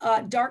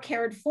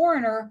 dark-haired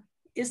foreigner,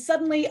 is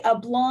suddenly a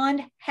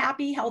blonde,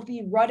 happy,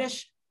 healthy,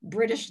 ruddish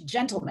British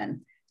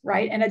gentleman,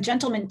 right? And a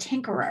gentleman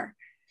tinkerer.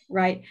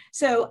 Right.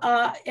 So,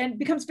 and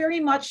becomes very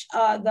much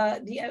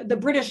the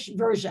British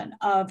version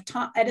of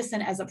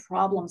Edison as a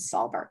problem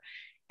solver.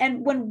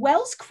 And when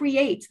Wells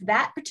creates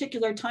that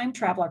particular time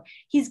traveler,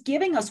 he's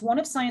giving us one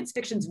of science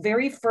fiction's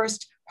very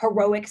first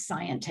heroic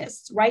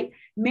scientists, right?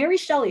 Mary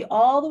Shelley,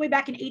 all the way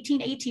back in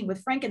 1818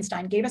 with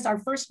Frankenstein, gave us our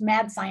first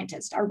mad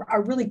scientist,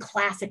 our really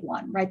classic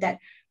one, right? That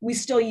we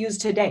still use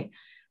today.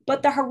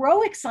 But the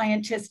heroic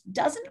scientist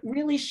doesn't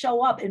really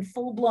show up in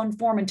full-blown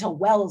form until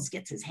Wells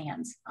gets his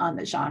hands on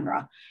the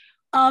genre.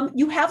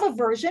 You have a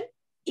version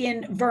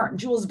in Verne,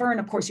 Jules Verne,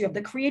 of course. You have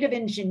the creative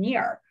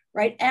engineer,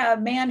 right? A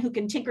man who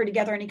can tinker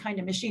together any kind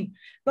of machine.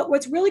 But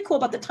what's really cool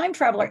about the time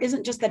traveler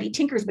isn't just that he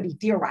tinkers, but he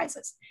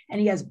theorizes. And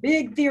he has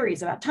big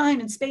theories about time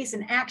and space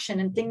and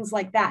action and things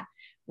like that,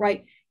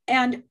 right?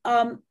 And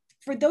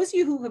for those of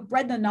you who have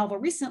read the novel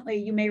recently,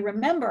 you may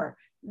remember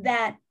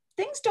that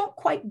things don't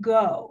quite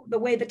go the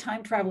way the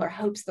time traveler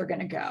hopes they're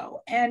going to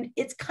go. And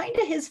it's kind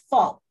of his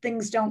fault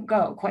things don't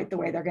go quite the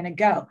way they're going to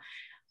go.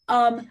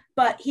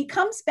 But he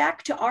comes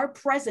back to our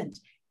present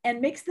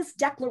and makes this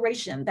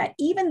declaration that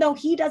even though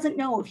he doesn't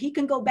know if he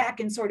can go back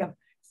and sort of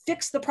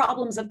fix the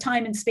problems of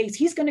time and space,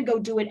 he's going to go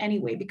do it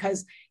anyway,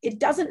 because it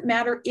doesn't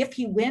matter if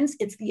he wins,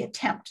 it's the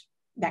attempt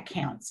that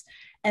counts.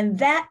 And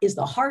that is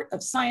the heart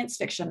of science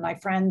fiction, my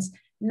friends.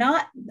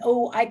 Not,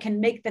 oh, I can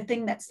make the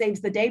thing that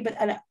saves the day, but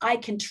I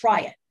can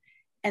try it.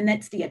 And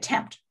that's the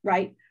attempt,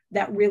 right?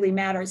 That really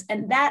matters.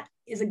 And that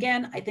is,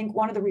 again, I think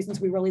one of the reasons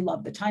we really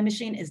love the time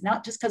machine is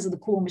not just because of the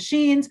cool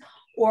machines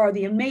or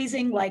the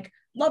amazing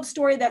love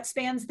story that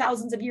spans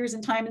thousands of years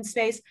in time and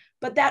space,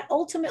 but that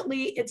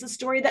ultimately it's a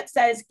story that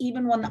says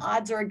even when the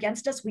odds are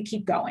against us, we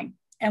keep going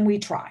and we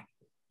try.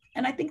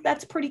 And I think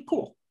that's pretty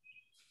cool.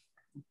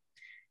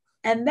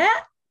 And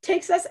that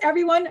takes us,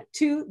 everyone,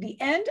 to the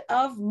end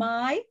of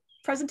my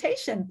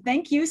presentation.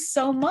 Thank you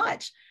so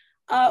much.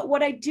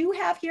 What I do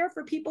have here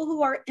for people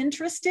who are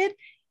interested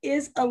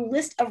is a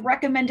list of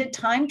recommended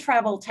time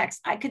travel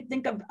texts. I could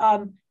think of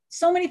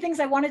so many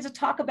things I wanted to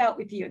talk about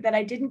with you that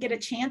I didn't get a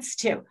chance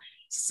to.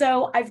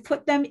 So I've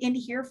put them in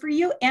here for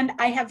you, and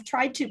I have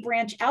tried to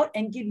branch out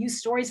and give you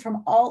stories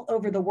from all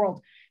over the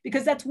world,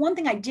 because that's one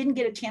thing I didn't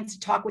get a chance to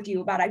talk with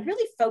you about. I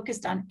really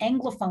focused on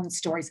Anglophone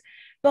stories,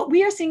 but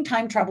we are seeing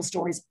time travel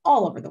stories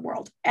all over the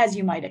world, as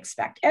you might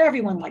expect.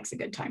 Everyone likes a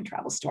good time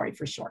travel story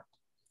for sure.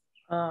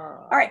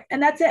 All right,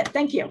 and that's it.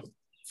 Thank you.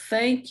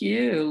 Thank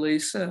you,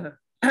 Lisa.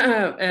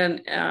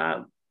 And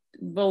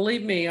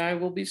believe me, I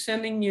will be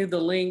sending you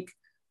the link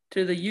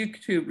to the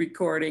YouTube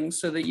recording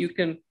so that you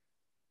can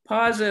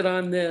pause it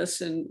on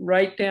this and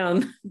write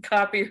down,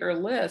 copy her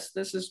list.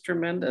 This is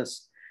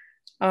tremendous.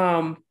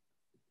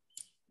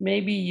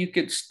 Maybe you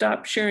could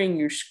stop sharing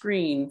your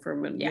screen for a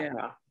minute.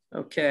 Yeah,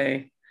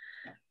 okay.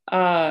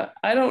 I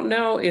don't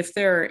know if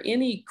there are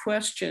any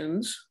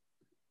questions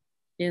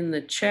in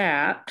the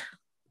chat.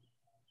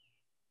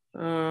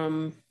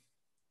 Chat.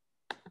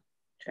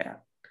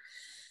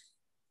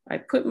 I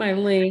put my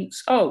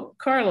links. Oh,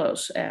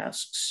 Carlos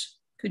asks,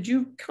 could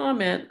you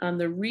comment on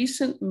the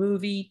recent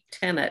movie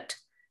Tenet?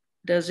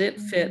 Does it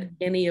fit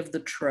any of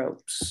the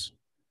tropes?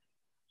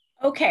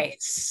 Okay,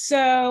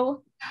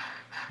 so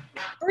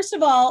first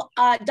of all,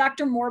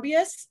 Dr.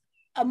 Morbius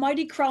a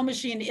mighty crow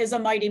machine is a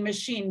mighty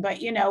machine,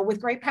 but you know, with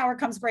great power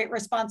comes great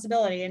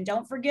responsibility. And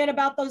don't forget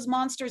about those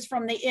monsters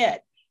from the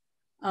It.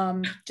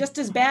 Just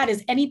as bad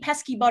as any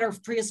pesky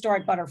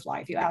prehistoric butterfly,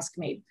 if you ask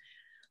me.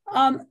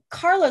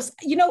 Carlos,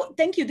 you know,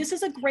 thank you. This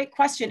is a great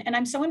question. And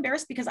I'm so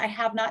embarrassed because I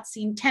have not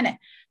seen Tenet.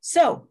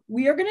 So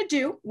we are going to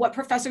do what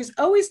professors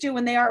always do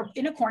when they are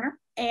in a corner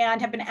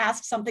and have been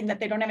asked something that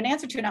they don't have an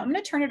answer to. Now I'm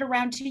going to turn it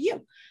around to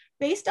you.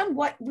 Based on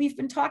what we've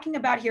been talking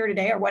about here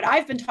today, or what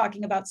I've been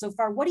talking about so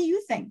far, what do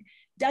you think?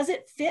 Does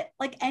it fit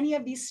like any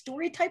of these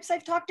story types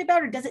I've talked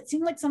about, or does it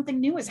seem like something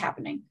new is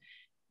happening?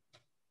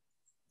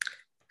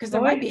 Because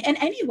there might be, and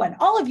anyone,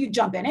 all of you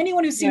jump in,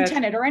 anyone who's seen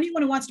Tenet or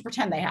anyone who wants to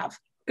pretend they have.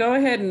 Go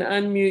ahead and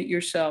unmute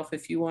yourself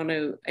if you want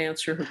to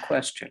answer her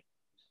question.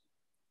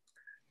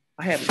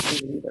 I haven't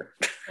seen it either.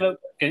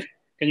 Okay.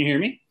 Can you hear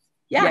me?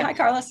 Yeah. Hi,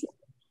 Carlos.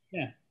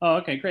 Yeah. Oh,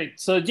 okay, great.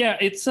 So yeah,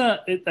 it's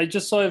I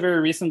just saw it very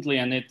recently,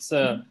 and it's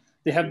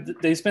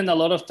they spend a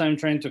lot of time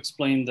trying to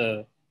explain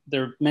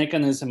their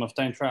mechanism of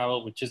time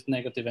travel, which is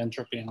negative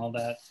entropy and all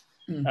that,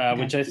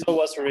 which I thought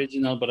was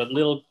original, but a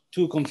little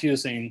too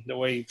confusing the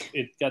way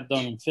it got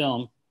done in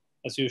film,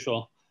 as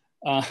usual.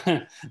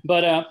 But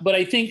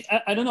I think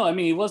I don't know. I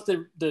mean, it was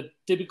the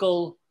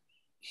typical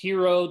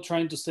hero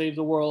trying to save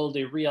the world.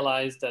 They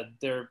realized that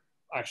they're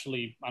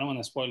actually, I don't want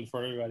to spoil it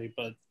for everybody,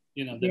 but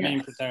you know, the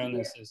main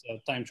protagonist is a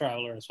time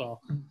traveler as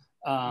well.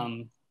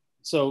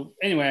 So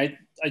anyway,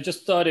 I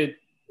just thought it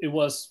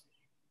was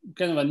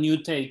kind of a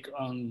new take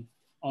on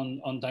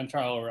time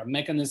travel, or a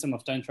mechanism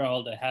of time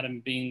travel that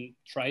hadn't been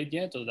tried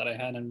yet, or that I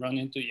hadn't run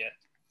into yet.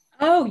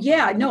 Oh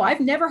yeah, no, I've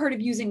never heard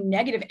of using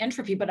negative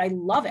entropy, but I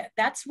love it.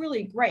 That's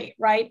really great,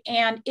 right?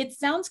 And it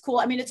sounds cool.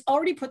 I mean, it's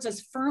already puts us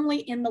firmly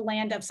in the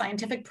land of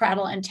scientific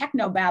prattle and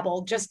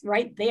technobabble, just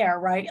right there,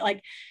 right?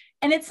 Like,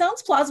 and it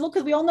sounds plausible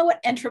because we all know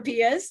what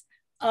entropy is.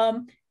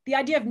 The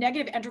idea of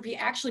negative entropy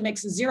actually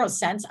makes zero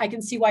sense. I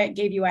can see why it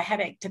gave you a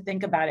headache to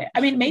think about it.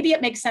 I mean, maybe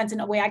it makes sense in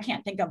a way I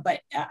can't think of,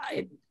 but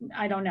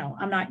I don't know.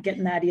 I'm not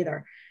getting that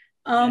either.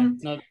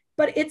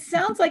 But it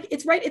sounds like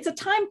it's right. It's a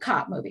time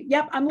cop movie.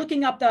 Yep. I'm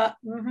looking up the,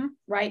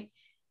 right.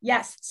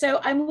 Yes. So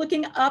I'm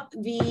looking up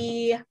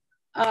the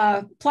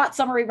plot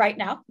summary right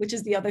now, which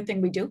is the other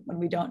thing we do when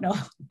we don't know,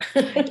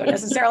 don't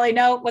necessarily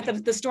know what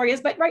the story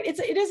is, but right.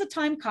 It is a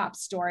time cop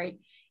story.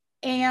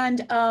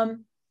 And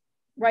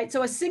right.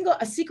 So a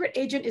secret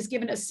agent is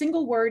given a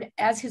single word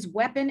as his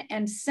weapon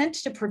and sent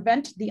to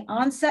prevent the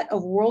onset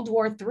of World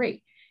War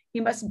III. He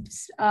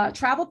must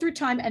travel through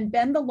time and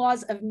bend the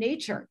laws of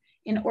nature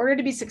in order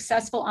to be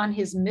successful on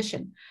his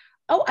mission.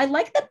 Oh, I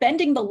like the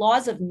bending the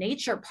laws of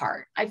nature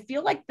part. I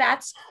feel like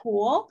that's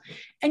cool.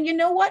 And you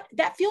know what?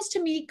 That feels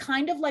to me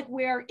kind of like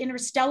where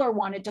Interstellar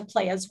wanted to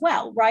play as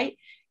well, right?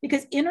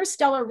 Because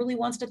Interstellar really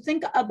wants to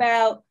think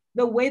about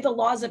the way the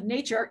laws of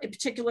nature,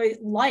 particularly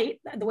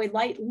light, the way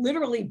light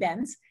literally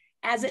bends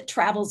as it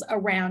travels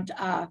around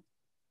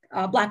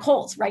black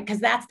holes, right? Because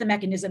that's the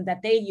mechanism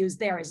that they use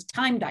there is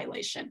time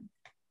dilation.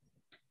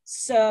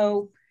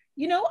 So,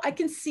 you know, I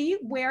can see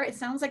where it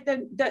sounds like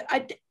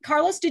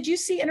Carlos, did you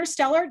see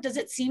Interstellar? Does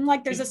it seem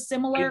like there's a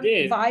similar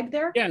vibe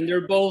there? Yeah, and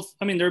they're both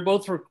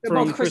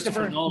from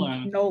Christopher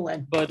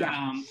Nolan. But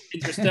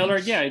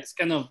Interstellar, it's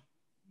kind of,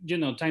 you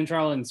know, time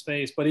travel in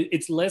space, but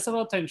it's less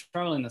about time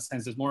travel in a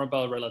sense. It's more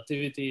about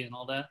relativity and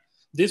all that.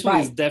 This one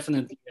is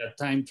definitely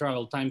a time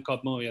travel, time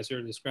cop movie, as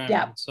you're describing.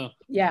 Yeah. So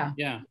yeah.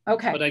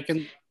 Okay. But I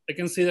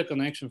can see the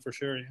connection for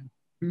sure. Yeah.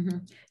 Mm-hmm.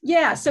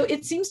 Yeah, so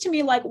it seems to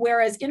me like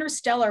whereas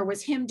Interstellar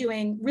was him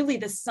doing really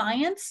the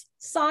science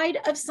side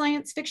of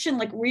science fiction,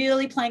 like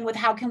really playing with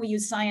how can we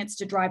use science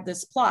to drive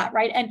this plot,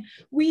 right? And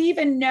we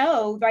even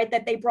know, right,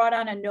 that they brought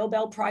on a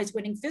Nobel Prize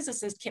winning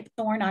physicist, Kip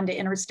Thorne, onto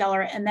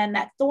Interstellar, and then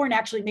that Thorne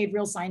actually made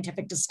real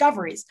scientific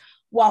discoveries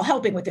while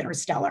helping with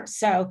Interstellar.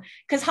 So,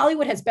 because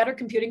Hollywood has better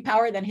computing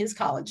power than his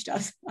college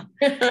does,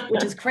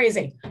 which is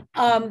crazy,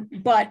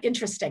 but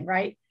interesting,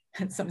 right?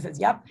 Someone says,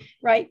 yep,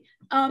 right.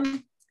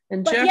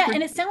 And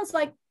it sounds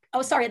like,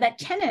 that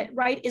Tenet,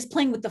 right, is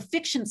playing with the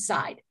fiction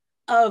side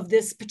of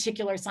this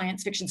particular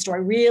science fiction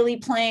story, really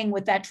playing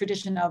with that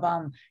tradition of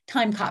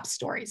time cop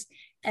stories,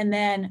 and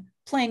then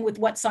playing with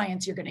what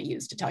science you're going to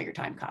use to tell your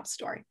time cop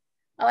story.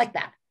 I like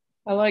that.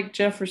 I like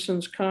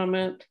Jefferson's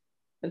comment.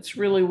 It's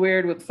really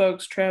weird with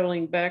folks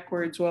traveling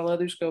backwards while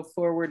others go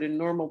forward in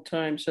normal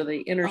time, so they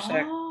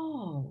intersect.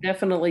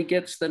 Definitely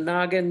gets the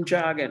noggin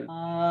jogging.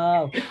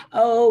 So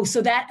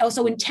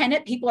in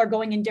Tenet, people are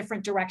going in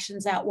different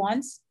directions at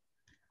once.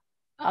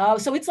 Oh,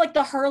 so it's like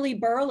the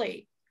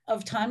hurly-burly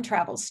of time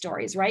travel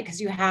stories, right? Because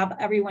you have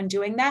everyone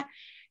doing that.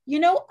 You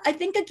know, I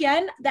think,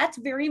 again, that's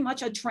very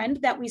much a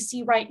trend that we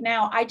see right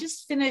now. I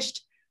just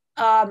finished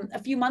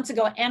a few months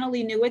ago,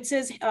 Annalee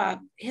Newitz's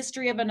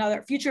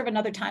Future of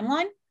Another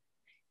Timeline.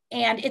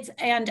 And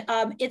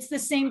it's the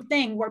same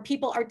thing where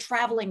people are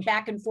traveling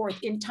back and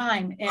forth in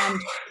time.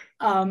 And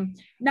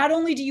not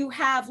only do you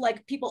have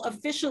like people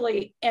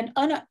officially and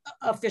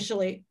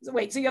unofficially,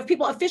 so you have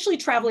people officially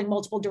traveling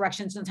multiple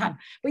directions in time,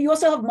 but you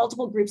also have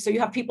multiple groups. So you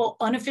have people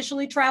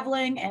unofficially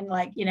traveling and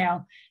like, you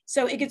know,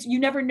 so it gets, you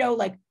never know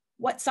like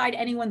what side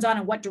anyone's on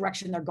and what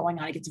direction they're going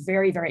on. It gets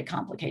very, very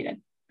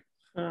complicated.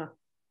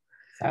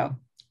 So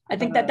I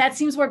think that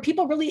seems where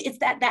people really, it's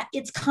that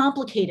it's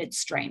complicated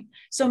strain.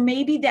 So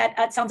maybe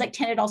that sounds like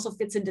Tenet also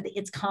fits into the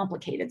it's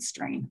complicated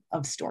strain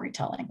of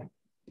storytelling.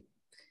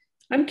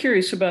 I'm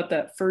curious about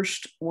that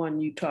first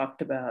one you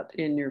talked about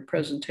in your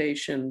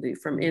presentation,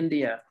 from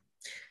India.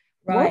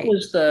 Right. What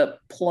was the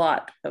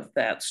plot of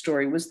that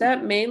story? Was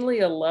that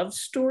mainly a love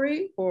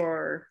story,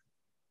 or?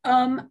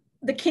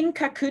 The King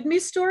Kakudmi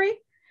story?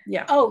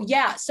 Yeah. Oh,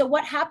 yeah. So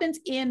what happens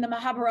in the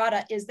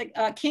Mahabharata is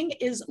the king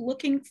is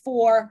looking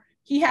for,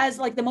 he has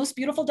like the most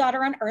beautiful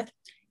daughter on earth,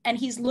 and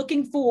he's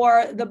looking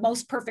for the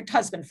most perfect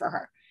husband for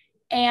her.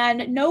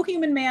 And no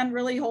human man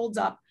really holds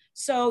up.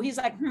 So he's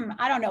like,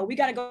 I don't know. We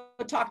got to go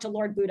talk to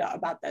Lord Buddha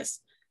about this,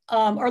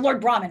 or Lord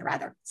Brahman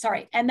rather,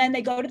 sorry. And then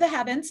they go to the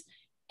heavens,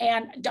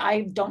 and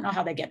I don't know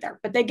how they get there,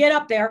 but they get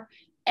up there.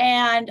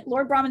 And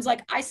Lord Brahman's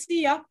like, I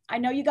see ya. I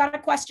know you got a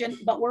question,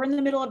 but we're in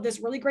the middle of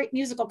this really great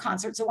musical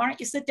concert. So why don't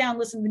you sit down,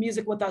 listen to the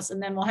music with us,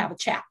 and then we'll have a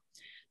chat.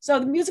 So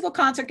the musical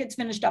concert gets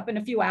finished up in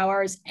a few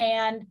hours.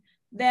 And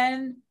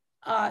then,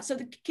 so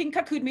the King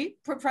Kakudmi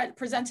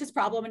presents his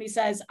problem, and he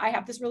says, I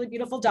have this really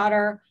beautiful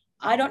daughter.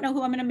 I don't know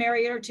who I'm going to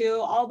marry her to.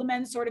 All the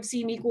men sort of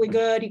seem equally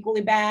good,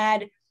 equally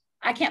bad.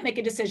 I can't make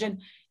a decision.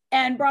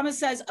 And Brahma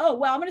says, oh,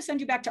 well, I'm going to send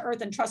you back to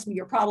Earth, and trust me,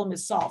 your problem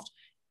is solved.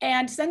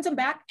 And sends him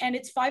back, and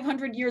it's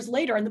 500 years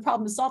later, and the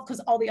problem is solved because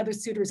all the other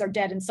suitors are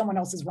dead and someone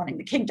else is running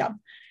the kingdom.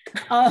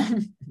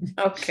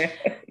 Okay.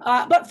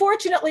 But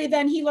fortunately,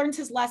 then he learns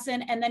his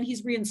lesson, and then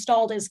he's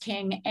reinstalled as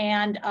king.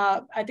 And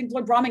I think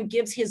Lord Brahman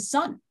gives his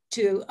son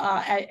to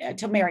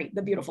marry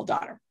the beautiful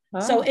daughter. Oh.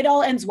 So it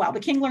all ends well. The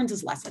king learns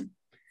his lesson.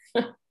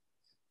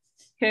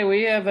 Okay,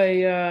 we have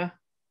a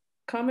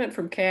comment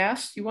from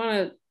Cass. You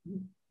want to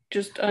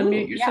just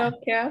unmute yourself,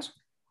 Cass?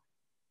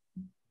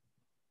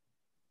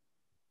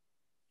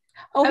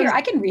 Oh, here,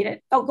 I can read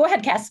it. Oh, go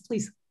ahead, Cass,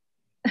 please.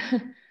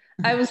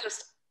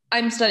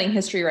 I'm studying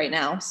history right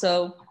now.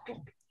 So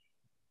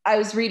I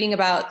was reading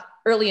about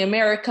early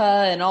America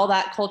and all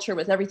that culture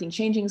with everything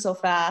changing so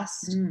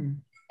fast.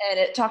 And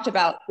it talked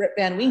about Rip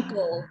Van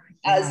Winkle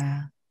as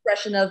an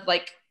expression of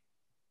like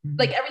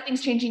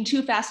everything's changing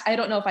too fast. I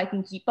don't know if I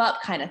can keep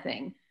up kind of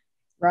thing.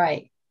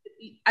 Right.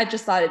 I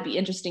just thought it'd be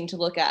interesting to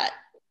look at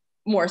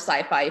more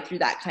sci-fi through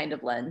that kind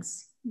of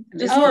lens.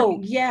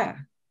 Yeah.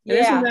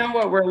 Isn't that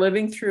what we're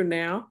living through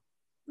now?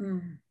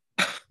 When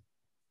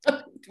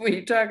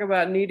you talk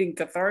about needing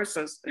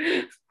catharsis.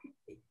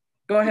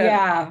 Go ahead.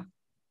 Yeah.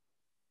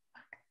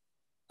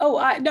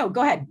 Oh, no,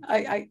 go ahead.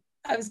 I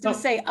was going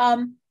to say, I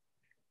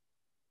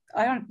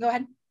don't, go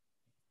ahead.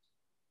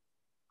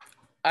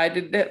 I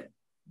did that.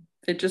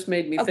 It just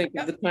made me think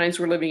of the times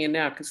we're living in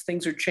now, because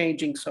things are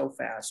changing so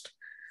fast.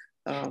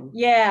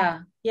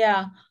 Yeah.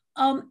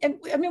 And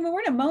I mean,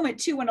 we're in a moment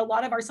too when a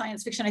lot of our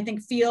science fiction, I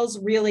think, feels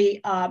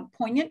really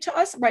poignant to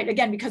us, right?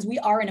 Again, because we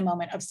are in a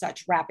moment of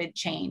such rapid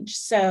change.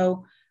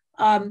 So,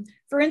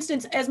 for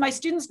instance, as my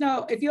students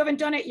know, if you haven't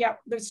done it yet,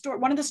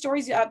 one of the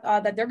stories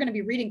that they're going to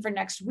be reading for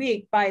next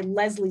week by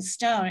Leslie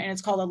Stone, and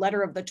it's called A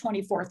Letter of the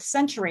 24th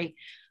Century.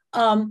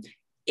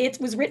 It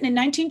was written in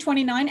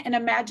 1929 and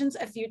imagines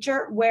a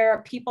future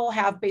where people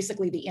have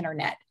basically the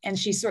internet. And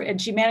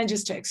she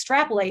manages to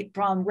extrapolate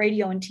from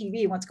radio and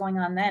TV what's going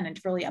on then, and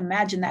to really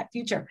imagine that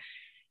future.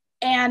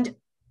 And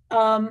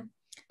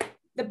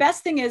the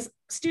best thing is,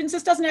 students,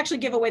 this doesn't actually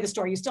give away the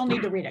story. You still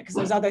need to read it because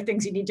there's other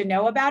things you need to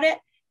know about it.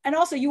 And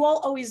also, you all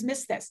always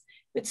miss this,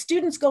 but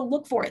students go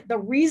look for it. The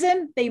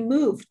reason they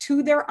move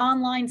to their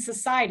online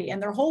society,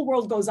 and their whole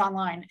world goes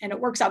online, and it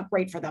works out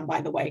great for them,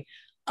 by the way,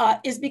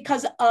 is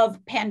because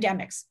of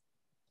pandemics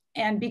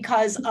and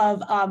because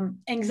of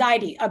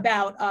anxiety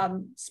about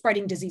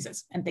spreading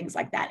diseases and things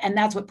like that. And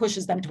that's what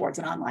pushes them towards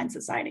an online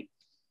society.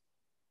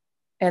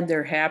 And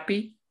they're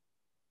happy?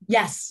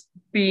 Yes.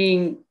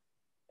 Being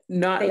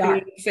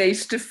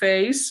face to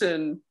face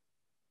and...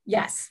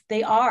 Yes,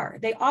 they are.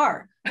 They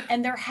are.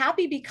 And they're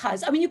happy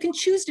because, I mean, you can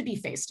choose to be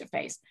face to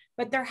face,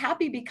 but they're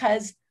happy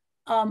because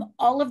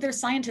all of their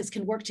scientists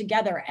can work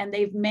together, and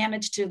they've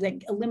managed to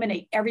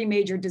eliminate every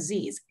major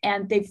disease.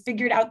 And they've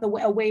figured out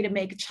a way to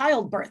make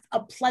childbirth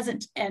a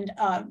pleasant and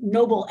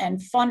noble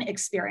and fun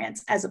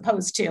experience, as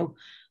opposed to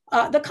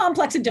the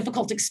complex and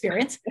difficult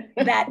experience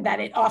that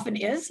it often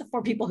is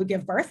for people who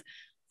give birth.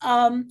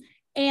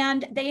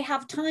 And they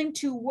have time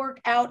to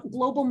work out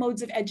global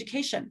modes of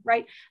education,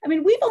 right? I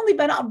mean, we've only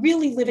been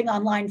really living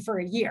online for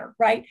a year,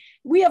 right?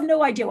 We have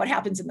no idea what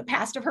happens in the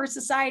past of her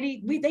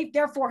society.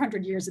 They're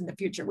 400 years in the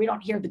future. We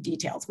don't hear the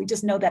details. We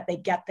just know that they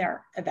get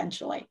there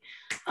eventually.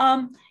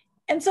 And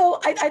so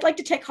I'd like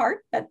to take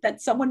heart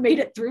that someone made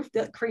it through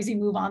the crazy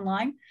move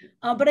online.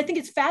 But I think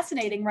it's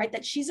fascinating, right,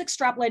 that she's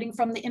extrapolating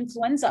from the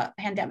influenza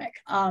pandemic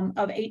of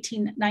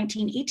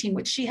 1918,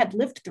 which she had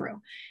lived through.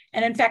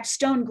 And in fact,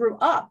 Stone grew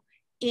up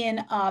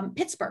in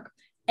Pittsburgh,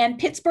 and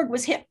Pittsburgh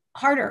was hit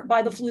harder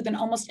by the flu than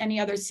almost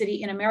any other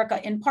city in America,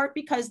 in part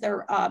because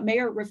their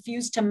mayor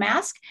refused to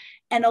mask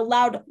and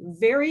allowed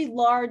very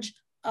large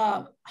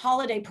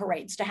holiday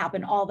parades to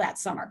happen all that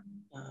summer.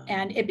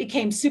 And it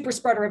became super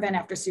spreader event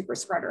after super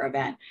spreader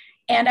event.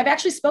 And I've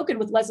actually spoken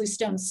with Leslie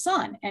Stone's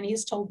son, and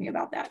he's told me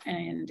about that.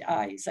 And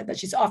he said that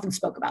she's often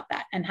spoke about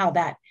that and how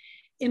that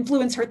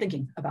influenced her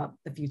thinking about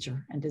the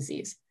future and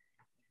disease.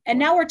 And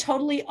now we're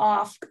totally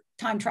off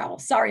time travel.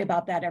 Sorry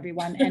about that,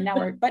 everyone. And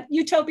now but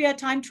utopia,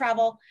 time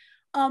travel.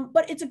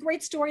 But it's a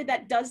great story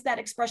that does that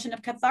expression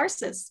of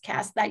catharsis,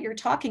 Cass, that you're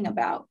talking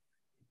about.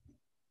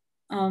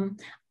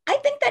 I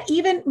think that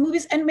even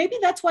movies, and maybe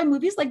that's why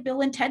movies like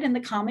Bill and Ted and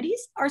the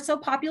comedies are so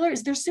popular,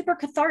 is they're super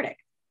cathartic,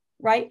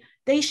 right?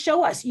 They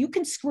show us you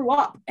can screw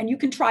up and you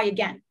can try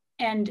again.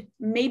 And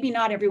maybe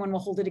not everyone will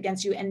hold it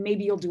against you, and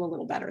maybe you'll do a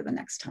little better the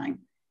next time.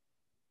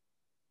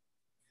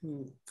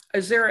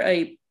 Is there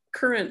a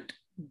current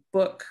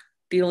book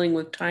dealing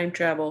with time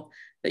travel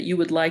that you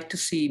would like to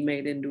see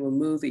made into a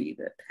movie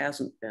that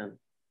hasn't been?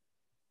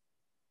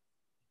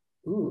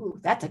 Ooh,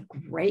 that's a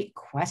great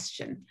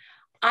question.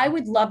 I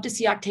would love to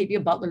see Octavia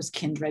Butler's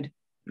Kindred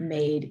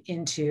made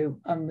into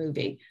a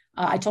movie.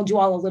 I told you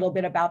all a little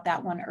bit about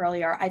that one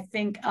earlier. I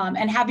think,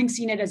 and having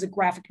seen it as a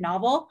graphic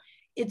novel,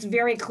 it's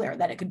very clear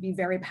that it could be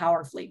very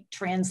powerfully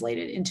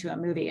translated into a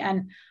movie.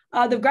 And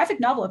the graphic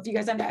novel, if you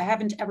guys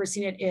haven't ever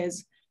seen it,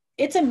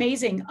 it's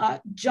amazing.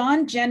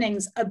 John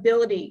Jennings'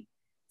 ability,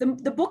 the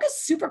book is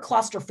super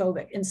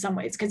claustrophobic in some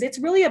ways, because it's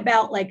really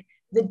about like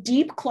the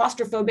deep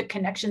claustrophobic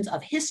connections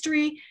of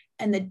history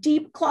and the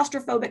deep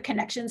claustrophobic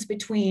connections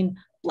between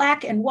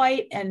Black and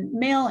white and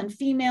male and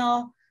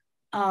female,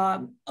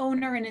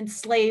 owner and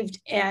enslaved.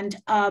 And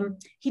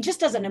he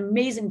just does an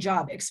amazing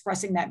job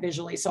expressing that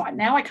visually. So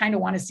now I kind of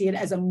want to see it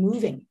as a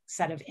moving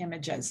set of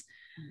images.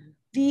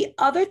 The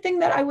other thing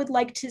that I would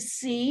like to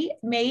see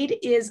made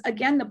is,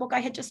 again, the book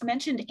I had just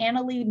mentioned,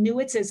 Annalee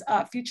Newitz's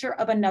Future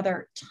of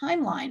Another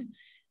Timeline,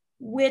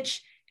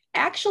 which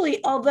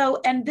actually,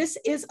 and this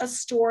is a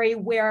story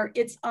where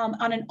it's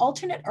on an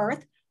alternate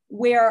Earth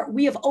where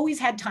we have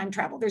always had time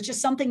travel. There's just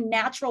something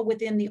natural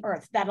within the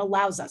Earth that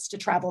allows us to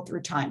travel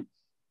through time.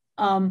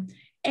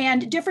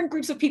 And different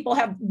groups of people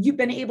have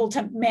been able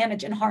to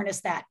manage and harness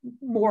that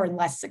more and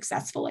less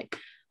successfully.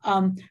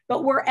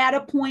 But we're at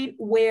a point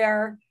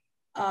where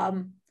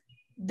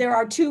there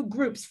are two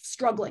groups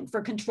struggling for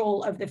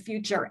control of the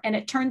future. And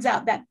it turns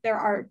out that there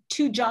are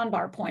two John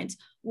Bar points.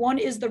 One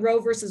is the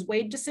Roe versus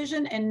Wade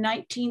decision in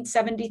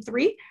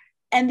 1973.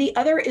 And the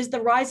other is the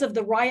rise of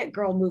the Riot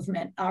Girl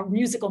movement,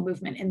 musical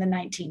movement in the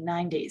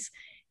 1990s.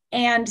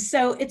 And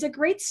so it's a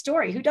great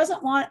story. Who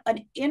doesn't want an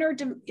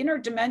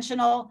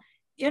interdimensional,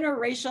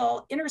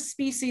 interracial,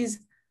 interspecies,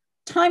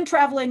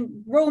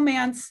 time-traveling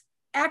romance,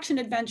 action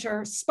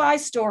adventure, spy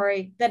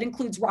story that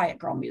includes Riot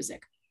Girl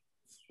music,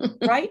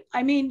 right?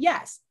 I mean,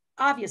 yes,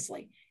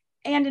 obviously.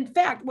 And in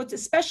fact, what's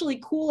especially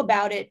cool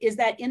about it is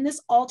that in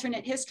this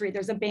alternate history,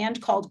 there's a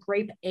band called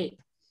Grape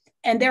Ape.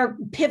 And they're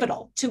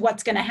pivotal to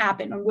what's going to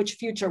happen and which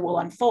future will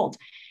unfold.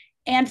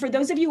 And for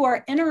those of you who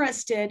are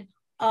interested,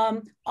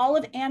 all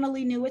of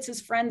Annalee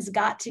Newitz's friends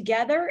got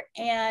together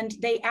and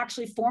they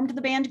actually formed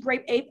the band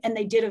Grape Ape, and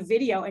they did a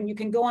video, and you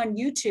can go on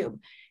YouTube.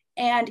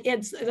 And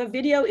the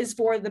video is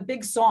for the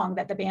big song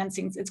that the band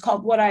sings. It's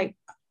called I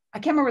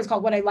can't remember what it's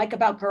called, What I Like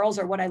About Girls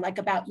or What I Like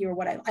About You or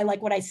What I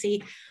Like What I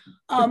See.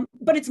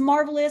 But it's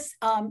marvelous.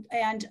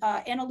 And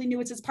Annalee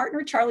Newitz's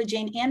partner, Charlie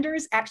Jane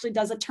Anders, actually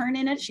does a turn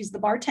in it. She's the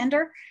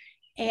bartender.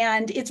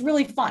 And it's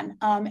really fun.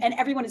 And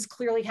everyone is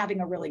clearly having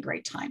a really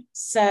great time.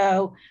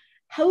 So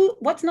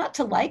what's not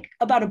to like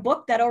about a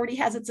book that already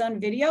has its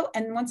own video?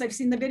 And once I've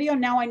seen the video,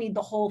 now I need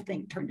the whole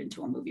thing turned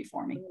into a movie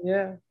for me.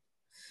 Yeah.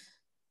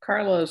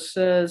 Carlos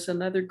says,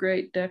 another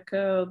great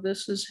deco.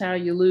 This is How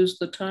You Lose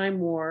the Time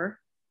War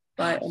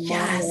by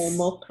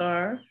Amal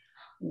Mohtar.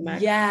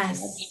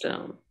 Yes.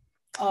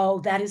 Oh,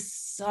 that is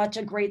such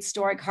a great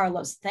story,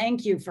 Carlos.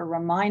 Thank you for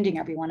reminding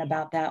everyone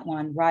about that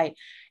one. Right.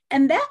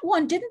 And that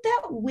one, didn't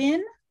that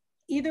win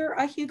either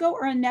a Hugo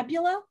or a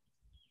Nebula?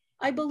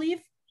 I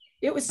believe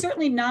it was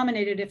certainly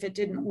nominated if it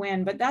didn't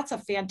win, but that's a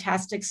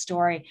fantastic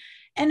story.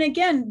 And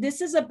again, this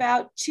is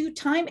about two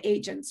time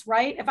agents,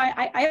 right? If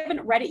I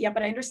haven't read it yet,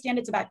 but I understand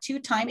it's about two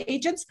time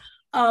agents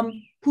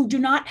who do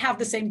not have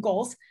the same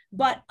goals,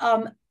 but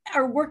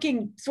are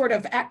working sort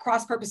of at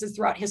cross purposes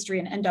throughout history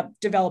and end up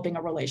developing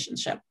a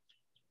relationship.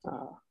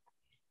 I'm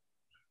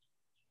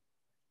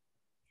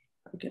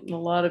getting a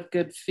lot of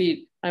good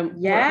feet. We're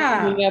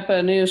opening up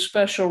a new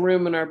special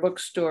room in our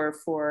bookstore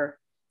for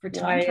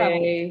time YA,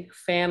 travel,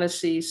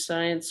 fantasy,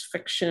 science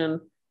fiction,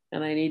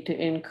 and I need to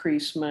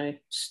increase my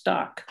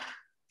stock.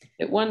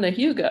 It won the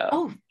Hugo.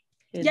 Oh,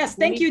 yes.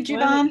 Thank you,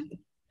 Jivan.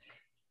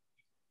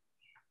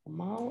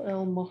 Amal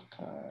El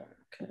Mohtar.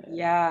 Okay.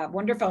 Yeah,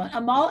 wonderful.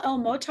 Amal El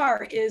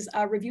Mohtar is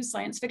reviews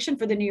science fiction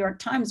for the New York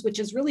Times, which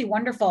is really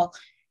wonderful.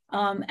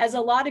 As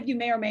a lot of you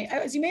may or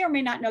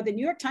may not know, the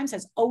New York Times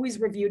has always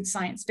reviewed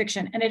science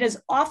fiction, and it has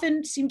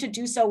often seemed to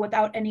do so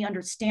without any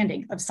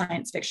understanding of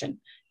science fiction,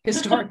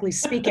 historically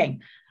speaking.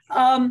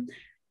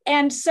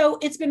 And so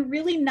it's been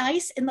really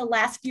nice in the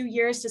last few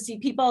years to see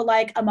people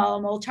like Amal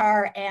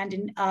Mohtar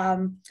and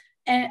Nnedi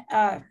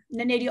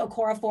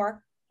Okorafor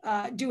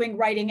doing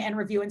writing and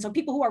review. And so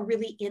people who are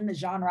really in the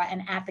genre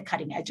and at the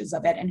cutting edges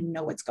of it and who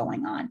know what's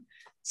going on.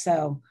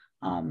 So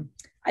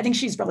I think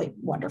she's really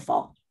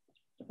wonderful.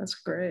 That's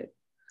great.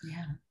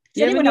 Yeah.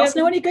 Does anyone else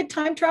know any good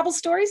time travel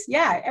stories?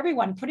 Yeah,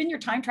 everyone, put in your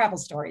time travel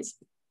stories.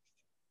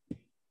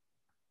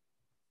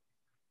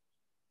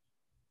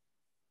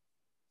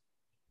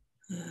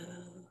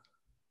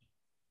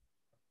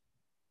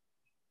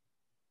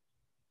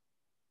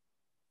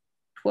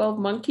 "12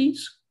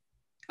 Monkeys."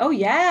 Oh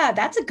yeah,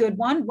 that's a good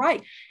one,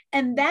 right?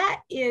 And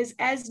that is,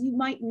 as you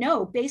might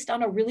know, based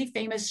on a really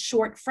famous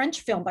short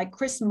French film by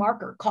Chris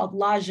Marker called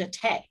La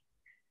Jetée.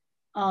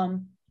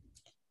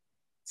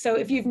 So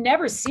if you've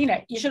never seen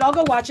it, you should all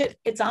go watch it.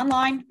 It's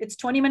online. It's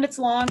 20 minutes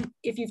long.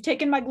 If you've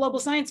taken my global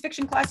science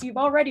fiction class, you've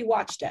already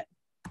watched it.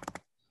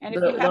 And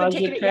if you haven't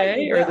taken it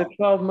yet, you will. Or the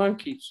 12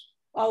 Monkeys?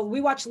 Oh,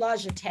 we watched La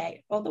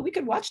Jetée, although we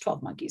could watch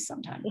 12 Monkeys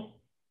sometime.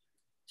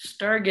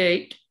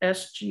 Stargate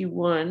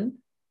SG-1.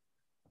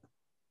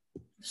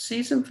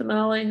 Season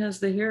finale has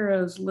the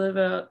heroes live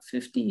out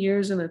 50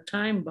 years in a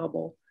time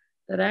bubble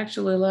that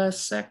actually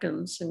lasts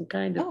seconds and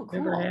kind of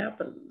never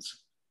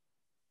happens.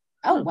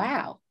 Oh,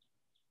 wow.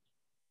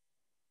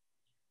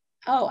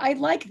 Oh, I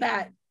like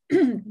that.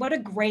 What a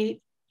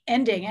great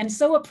ending, and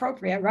so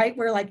appropriate, right?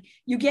 Where like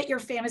you get your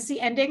fantasy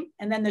ending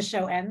and then the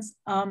show ends.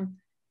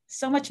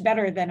 So much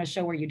better than a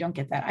show where you don't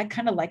get that. I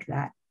kind of like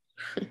that.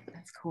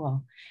 That's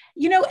cool.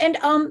 You know,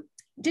 and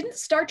didn't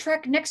Star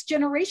Trek Next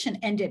Generation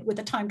ended with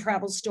a time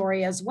travel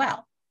story as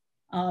well?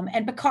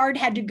 And Picard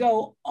had to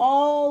go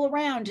all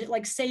around to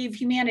like save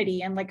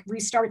humanity and like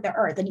restart the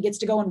Earth, and he gets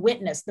to go and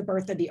witness the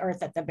birth of the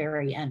Earth at the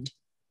very end.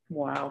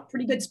 Wow.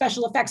 Pretty good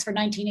special effects for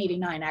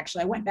 1989,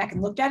 actually. I went back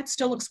and looked at it.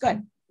 Still looks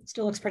good.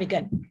 Still looks pretty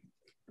good.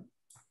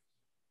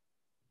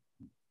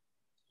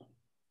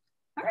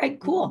 All right,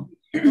 cool.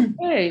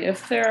 Okay,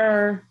 if there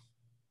are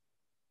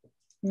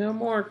no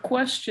more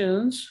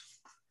questions,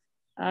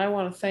 I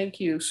want to thank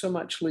you so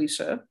much,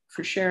 Lisa,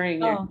 for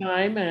sharing your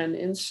time and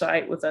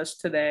insight with us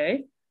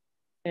today.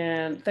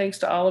 And thanks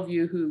to all of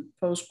you who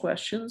posed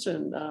questions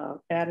and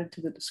added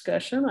to the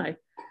discussion. I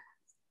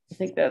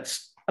think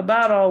that's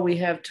about all we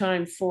have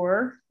time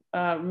for.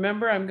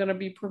 Remember, I'm going to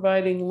be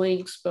providing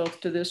links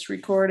both to this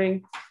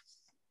recording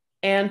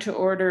and to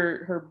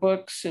order her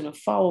books in a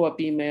follow-up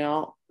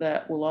email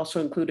that will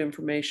also include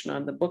information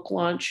on the book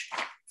launch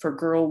for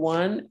Girl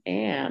One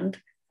and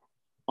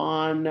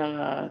on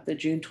the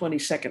June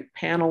 22nd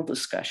panel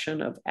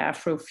discussion of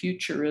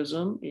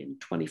Afrofuturism in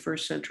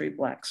 21st century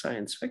Black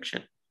science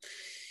fiction.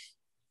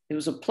 It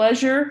was a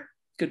pleasure.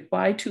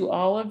 Goodbye to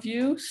all of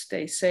you.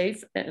 Stay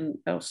safe. And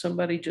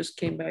somebody just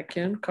came back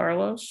in,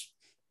 Carlos,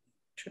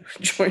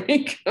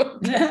 joining.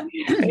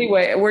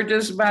 Anyway, we're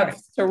just about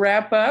to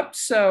wrap up.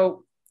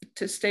 So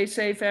to stay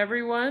safe,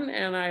 everyone.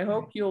 And I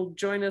hope you'll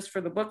join us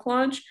for the book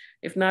launch.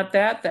 If not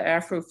that, the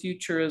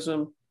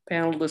Afrofuturism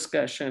panel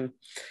discussion.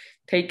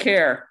 Take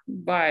care.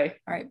 Bye.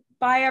 All right.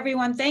 Bye,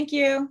 everyone. Thank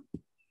you.